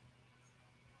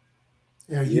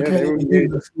 Yeah, you can't even give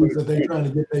the excuse that they're trying to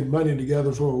get their money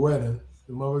together for a wedding.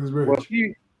 The motherfucker's rich.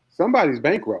 Well, somebody's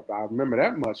bankrupt. I remember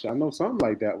that much. I know something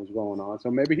like that was going on. So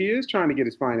maybe he is trying to get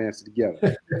his finances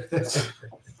together.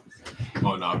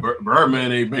 Oh no,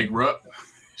 Birdman ain't bankrupt.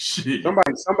 Shit.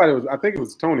 Somebody was. I think it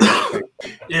was Tony.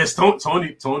 Yes, Tony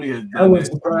has done that wouldn't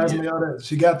surprise me. All that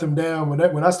she got them down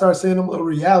when I start seeing them little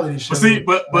reality shows.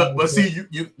 But see,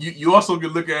 you also can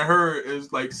look at her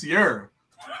as like Sierra.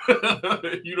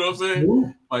 You know what I'm saying?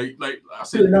 Ooh. Like I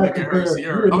said, you look at her as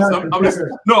Sierra. I'm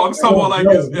just talking about like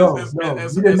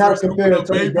you did not compare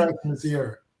Tony Braxton to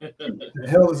Sierra. The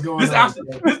hell is going on?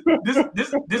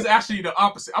 This is actually the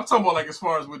opposite. I'm talking about like as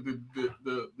far as with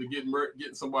the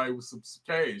getting somebody with some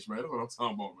cash, man. That's what I'm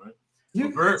talking about, man.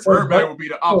 Birdman would be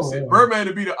the opposite. Birdman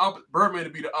to be the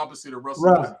opposite of Russell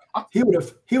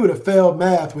Wilson. He would have failed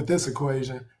math with this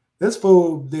equation. This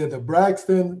fool did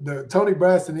the Tony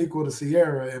Braxton equal to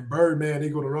Sierra and Birdman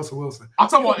equal to Russell Wilson. I'm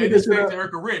talking about in this stage of her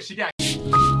career. She got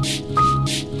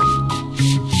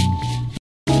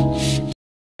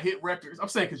hit records. I'm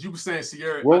saying because you were saying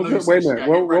Sierra. Wait a minute.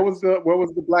 What was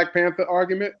the Black Panther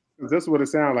argument? This is what it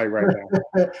sounds like right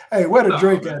now. Hey, where the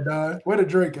drink at, Don? Where the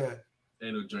drink at?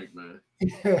 Ain't no drink, man.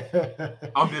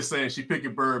 I'm just saying she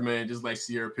picking Birdman just like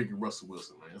Sierra picking Russell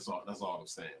Wilson, man. That's all I'm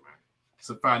saying, man. It's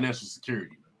a financial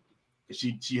security, man.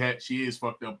 She is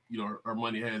fucked up. You know, her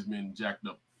money has been jacked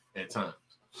up at times.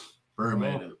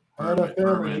 Birdman. They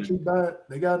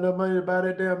got enough money to buy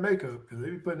that damn makeup because they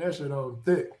be putting that shit on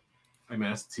thick. Hey man,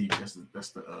 that's the TV.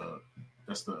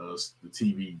 That's the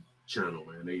TV channel,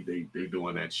 man. They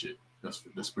doing that shit.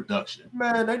 That's production.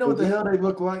 Man, they know what the hell they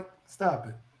look like. Stop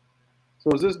it.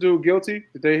 So is this dude guilty?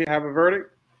 Did they have a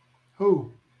verdict?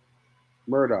 Who?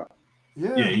 Murdoch.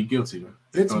 Yeah, he guilty, man.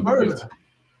 It's murder.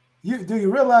 Do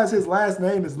you realize his last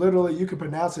name is literally, you can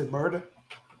pronounce it murder?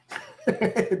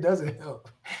 It doesn't help.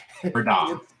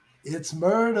 It's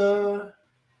murder.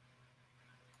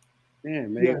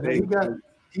 Man,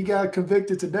 he got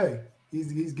convicted today.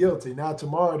 He's guilty. Now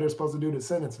tomorrow they're supposed to do the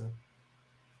sentencing.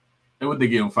 And what they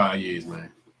give him 5 years,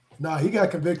 man? No, he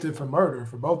got convicted for murder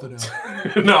for both of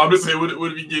them. No, I'm just saying, what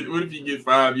if he get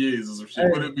 5 years or some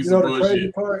shit? Would it be some bullshit?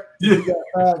 Crazy part? Yeah. He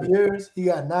got 5 years. He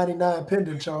got 99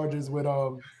 pending charges with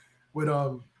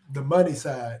the money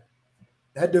side.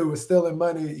 That dude was stealing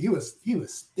money. He was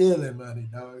stealing money,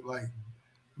 dog. Like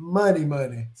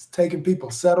money. It's taking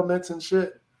people's settlements and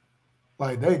shit.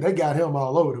 Like they got him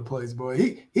all over the place, boy.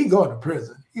 He going to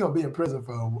prison. He gonna be in prison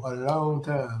for a long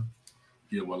time.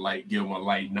 Give him a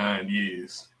light 9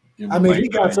 years. I mean, he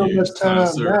got so much time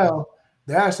now.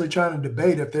 They're actually trying to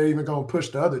debate if they're even gonna push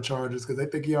the other charges because they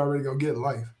think he already gonna get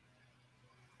life.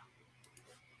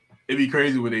 It'd be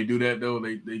crazy when they do that though.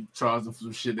 They charge them for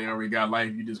some shit they already got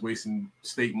life. You just wasting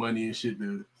state money and shit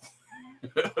to,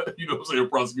 you know what I'm saying,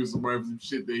 prosecute somebody for some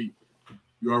shit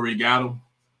you already got them.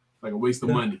 Like a waste of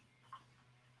money.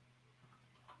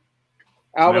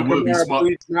 Alvin Kamara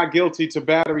pleads not guilty to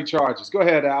battery charges. Go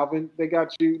ahead, Alvin. They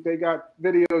got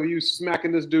video of you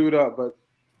smacking this dude up, but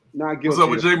not guilty. What's up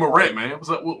with Jay Morant, man? What's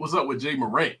up with Jay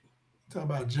Morant? Talking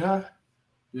about Ja?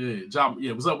 Yeah, Ja.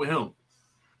 Yeah, what's up with him?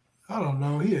 I don't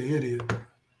know. He an idiot.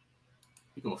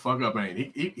 He gonna fuck up, ain't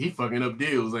he? He fucking up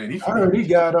deals, ain't he? I heard he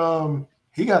got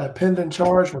a pending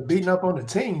charge for beating up on the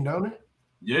team, don't it?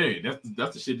 Yeah,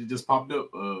 that's the shit that just popped up.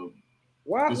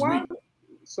 Why? This week.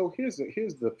 So here's the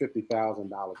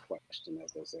 $50,000 question,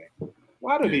 as they say.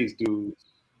 Why do these dudes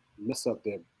mess up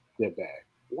their bag?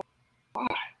 Why?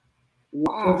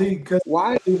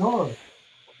 Why?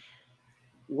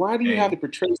 Why do you have to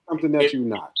portray something that you're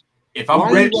not? If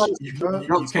I'm rich, you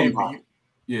can't be.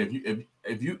 Yeah,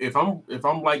 if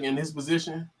I'm like in his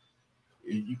position,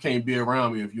 you can't be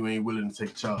around me if you ain't willing to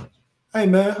take charge. Hey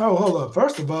man, hold up.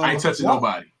 First of all, I ain't touching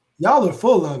nobody. Y'all are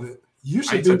full of it. You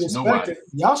should be respecting. Nobody.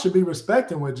 Y'all should be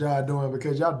respecting what y'all doing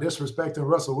because y'all disrespecting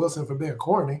Russell Wilson for being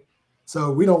corny.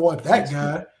 So we don't want that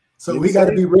guy. So we got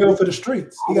to be real for the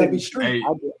streets. He got to be street.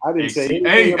 I didn't say.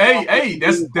 Hey,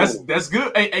 that's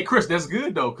good. Hey, Chris, that's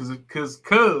good though, because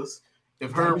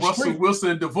if her and Russell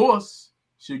Wilson divorce,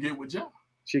 she'll get with y'all.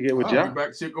 She'll get with y'all.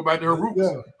 She'll go back to her roots.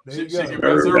 She'll get back to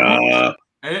her roots.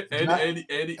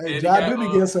 And Ja do be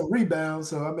getting some rebounds,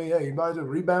 so I mean, hey, you might just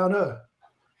rebound her.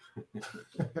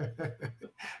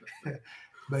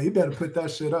 But you better put that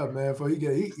shit up, man. For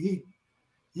you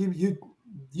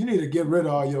need to get rid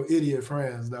of all your idiot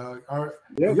friends, dog.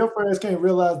 If your friends can't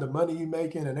realize the money you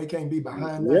making and they can't be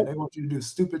behind that, they want you to do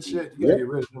stupid shit. You gotta get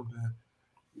rid of them, man.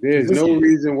 There's no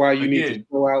reason why you need to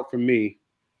go out for me.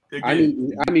 I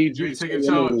need you to take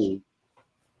charge.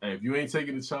 Hey, if you ain't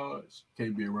taking the charge,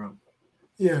 can't be around.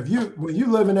 Yeah, when you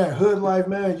live in that hood life,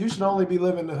 man, you should only be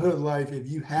living the hood life if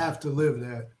you have to live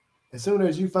that. As soon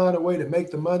as you find a way to make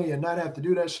the money and not have to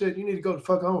do that shit, you need to go the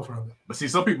fuck home from it. But see,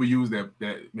 some people use that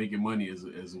making money as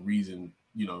a reason,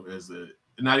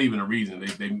 not even a reason. They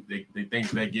think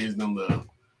that gives them the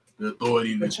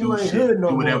authority to do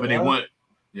whatever they want.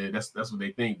 Yeah, that's what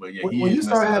they think. But yeah, when you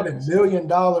start having $1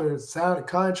 million sound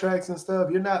contracts and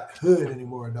stuff, you're not hood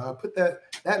anymore, dog. Put that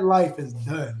life is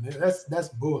done. That's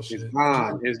bullshit.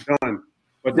 It's done.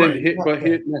 But then, here's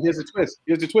the twist.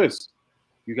 Here's the twist.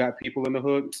 You got people in the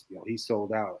hood. He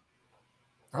sold out.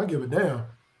 I give a damn.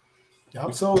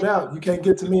 I'm sold out. You can't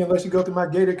get to me unless you go through my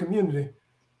gated community.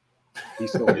 He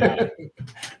sold out.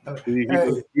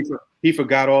 He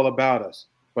forgot all about us.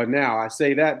 But now I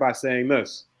say that by saying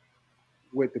this.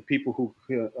 With the people who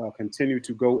continue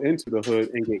to go into the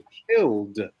hood and get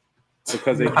killed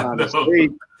because they trying to stay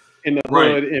in the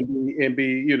hood and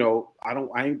be,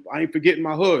 I ain't forgetting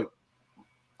my hood.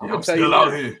 I'm still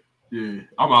out here. Yeah,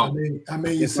 I'm out. I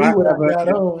mean, you see what I got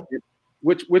on.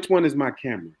 Which one is my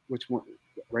camera? Which one?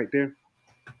 Right there.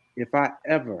 If I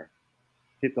ever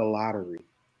hit the lottery,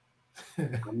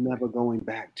 I'm never going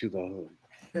back to the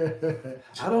hood.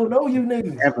 I don't know you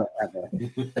niggas.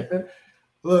 Ever.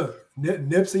 Look,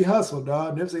 Nipsey Hussle,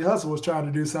 dog. Nipsey Hussle was trying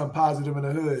to do something positive in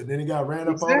the hood. Then he got ran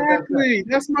up on. Exactly.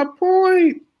 That's my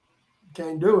point.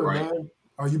 Can't do it, man.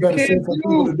 Or you better send some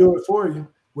people to do it for you,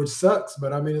 which sucks.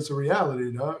 But I mean, it's a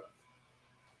reality, dog.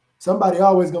 Somebody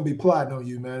always gonna be plotting on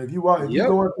you, man. If you going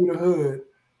through the hood,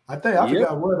 I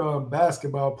forgot what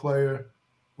basketball player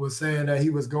was saying that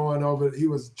he was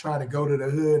trying to go to the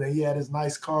hood and he had his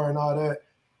nice car and all that,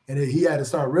 and he had to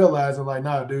start realizing like,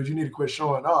 nah, dude, you need to quit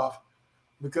showing off.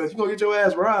 Because you're going to get your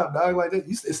ass robbed, dog. Like that.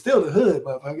 It's still the hood,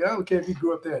 motherfucker. I don't care if you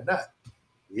grew up there or not.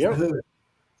 Yeah. Hood.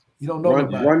 You don't know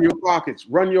run your pockets.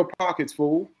 Run your pockets,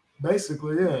 fool.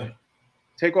 Basically, yeah.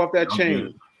 Take off that chain.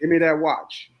 Good. Give me that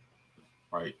watch.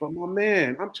 Right. But my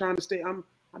man, I'm trying to stay. I'm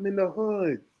in the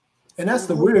hood. And that's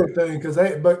the weird thing,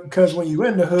 because when you're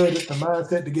in the hood, it's the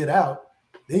mindset to get out.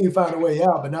 Then you find a way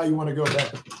out, but now you want to go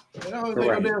back. It don't make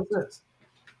no damn sense.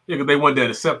 Yeah, because they want that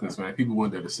acceptance, man. People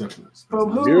want that acceptance. From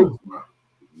who?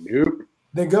 Nope.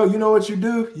 Then go. You know what you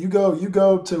do? You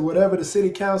go to whatever the city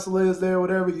council is there,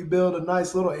 whatever. You build a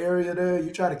nice little area there.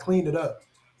 You try to clean it up.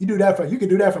 You can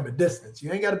do that from a distance.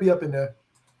 You ain't got to be up in there.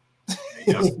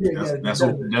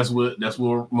 That's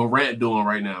what Morant doing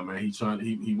right now, man.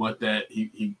 He want that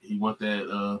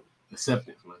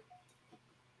acceptance, man.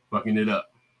 Fucking it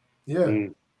up. Yeah.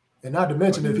 And not to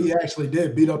mention if he actually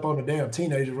did beat up on a damn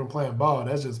teenager from playing ball,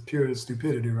 that's just pure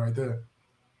stupidity right there.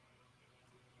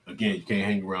 Again, you can't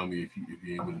hang around me if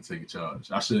you ain't willing to take a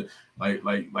charge. I should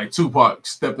like Tupac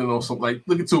stepping on something. Like,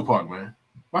 look at Tupac, man.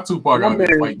 Why Tupac out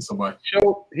there fighting somebody?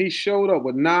 He showed up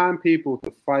with 9 people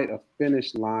to fight a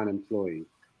finish line employee.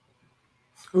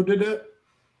 Who did that?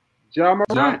 Ja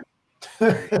Morant.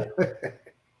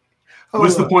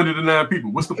 What's the point of the 9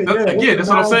 people? What's what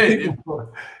I'm saying.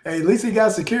 Hey, at least he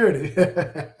got security.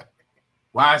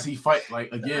 Why is he fight?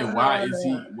 Like, again, why is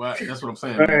he? Why? That's what I'm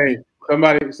saying. Hey,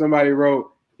 somebody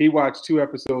wrote he watched 2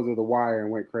 episodes of The Wire and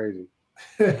went crazy.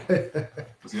 See,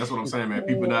 that's what I'm saying, man.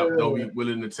 People don't be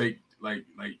willing to take like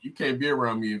you can't be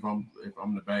around me if I'm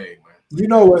the bag, man. You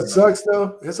know what sucks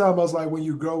though? It's almost like when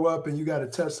you grow up and you got to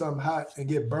touch something hot and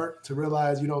get burnt to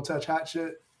realize you don't touch hot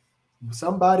shit.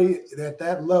 Somebody at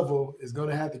that level is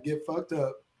gonna have to get fucked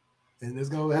up, and there's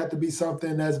gonna have to be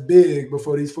something that's big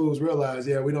before these fools realize,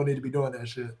 yeah, we don't need to be doing that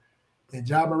shit. And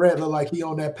Ja Morant look like he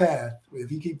on that path. If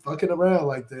he keep fucking around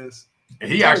like this, and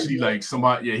he actually like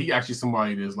somebody. Yeah, he actually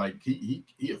somebody that's like he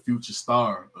a future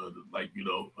star of the, like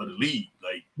of the league.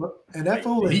 Like, and that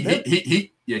fool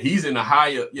he's in a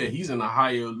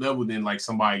higher level than like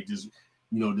somebody just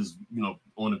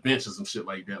on the bench or some shit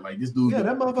like that. Like this dude, that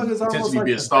motherfucker's almost like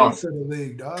be the a star face of the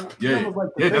league, dog. Yeah,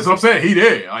 that's what I'm saying. He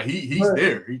there. Like, he's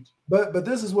there. But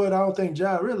this is what I don't think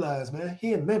Ja realized, man.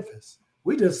 He in Memphis.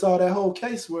 We just saw that whole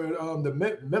case where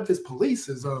the Memphis police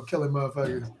is killing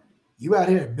motherfuckers. You out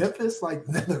here in Memphis, like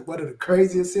one of the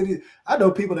craziest cities. I know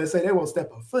people that say they won't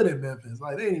step a foot in Memphis.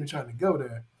 Like they ain't even trying to go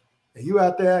there. And you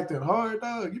out there acting hard,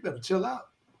 dog. You better chill out.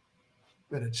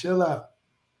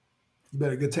 You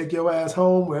better go take your ass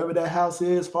home wherever that house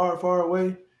is, far, far away.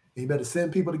 And you better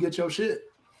send people to get your shit.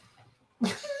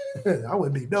 I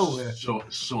wouldn't be nowhere.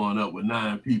 Showing up with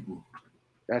 9 people.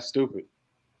 That's stupid.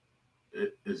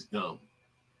 It's dumb.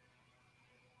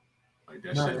 Like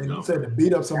that shit dumb. You said to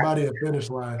beat up somebody at finish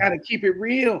line. Gotta keep it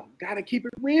real.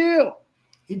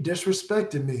 He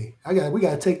disrespected me. We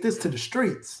gotta take this to the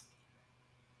streets.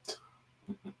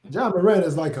 Ja Morant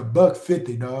is like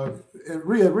 $150, dog. In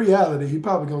reality, he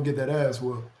probably gonna get that ass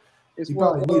whooped. It's he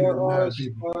what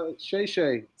probably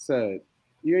Shay said.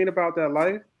 You ain't about that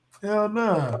life. Hell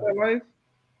no. That life.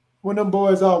 When them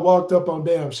boys all walked up on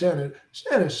damn Shannon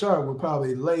Sharp would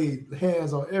probably lay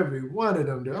hands on every one of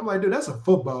them. Dude. I'm like, dude, that's a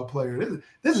football player.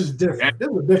 This is different. This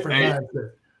is a different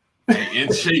mindset.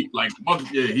 In shape, like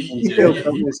he's still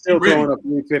throwing up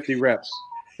 350 reps.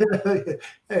 Hey,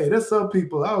 there's some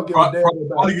people I don't give a damn about.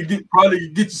 Probably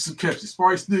could get you some catches.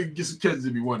 Probably still get some catches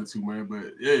if he wanted to, man.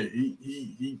 But yeah,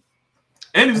 he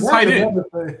and he's tight end.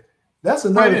 That's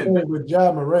another thing with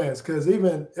Ja Morant, because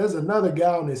even there's another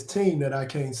guy on his team that I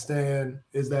can't stand.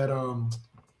 Is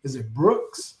it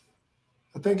Brooks?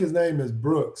 I think his name is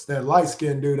Brooks. That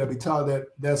light-skinned dude that be taught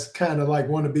that's kind of like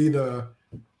want to be the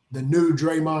new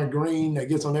Draymond Green that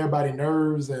gets on everybody's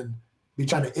nerves and be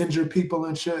trying to injure people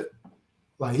and shit.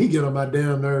 Like he get on my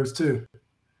damn nerves too.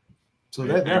 So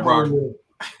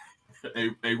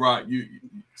Hey, Rod,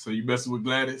 so you messing with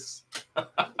Gladys?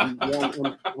 I'm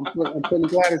putting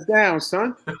Gladys down,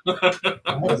 son.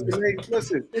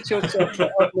 Listen, get yourself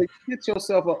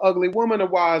an ugly woman, a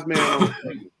wise man.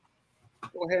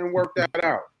 Go ahead and work that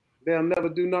out. They'll never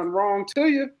do nothing wrong to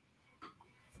you.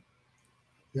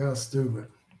 Yeah, stupid.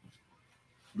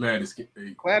 Gladys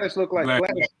look like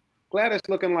Gladys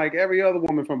looking like every other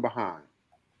woman from behind.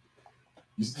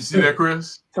 You see that,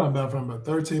 Chris? Talking about from about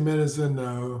 13 minutes in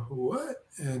what?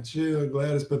 And chill,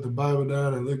 Gladys put the Bible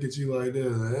down and look at you like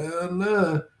this. Hell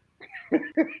nah.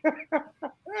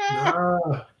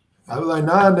 Nah. I was like,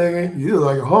 nah, nigga. You look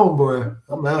like a homeboy.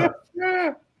 I'm out.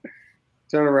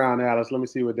 Turn around, Alice. Let me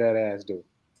see what that ass do.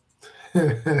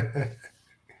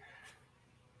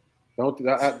 Don't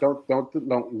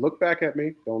look back at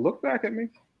me. Don't look back at me.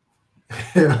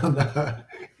 Hell nah.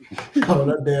 Oh,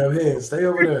 that damn head. Stay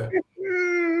over there.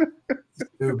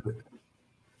 Stupid.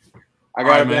 I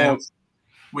got it, man.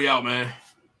 We out, man.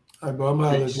 All right, bro. I'm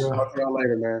out of here. Talk to y'all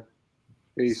later, man.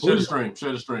 Peace. Share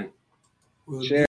the stream. We'll share.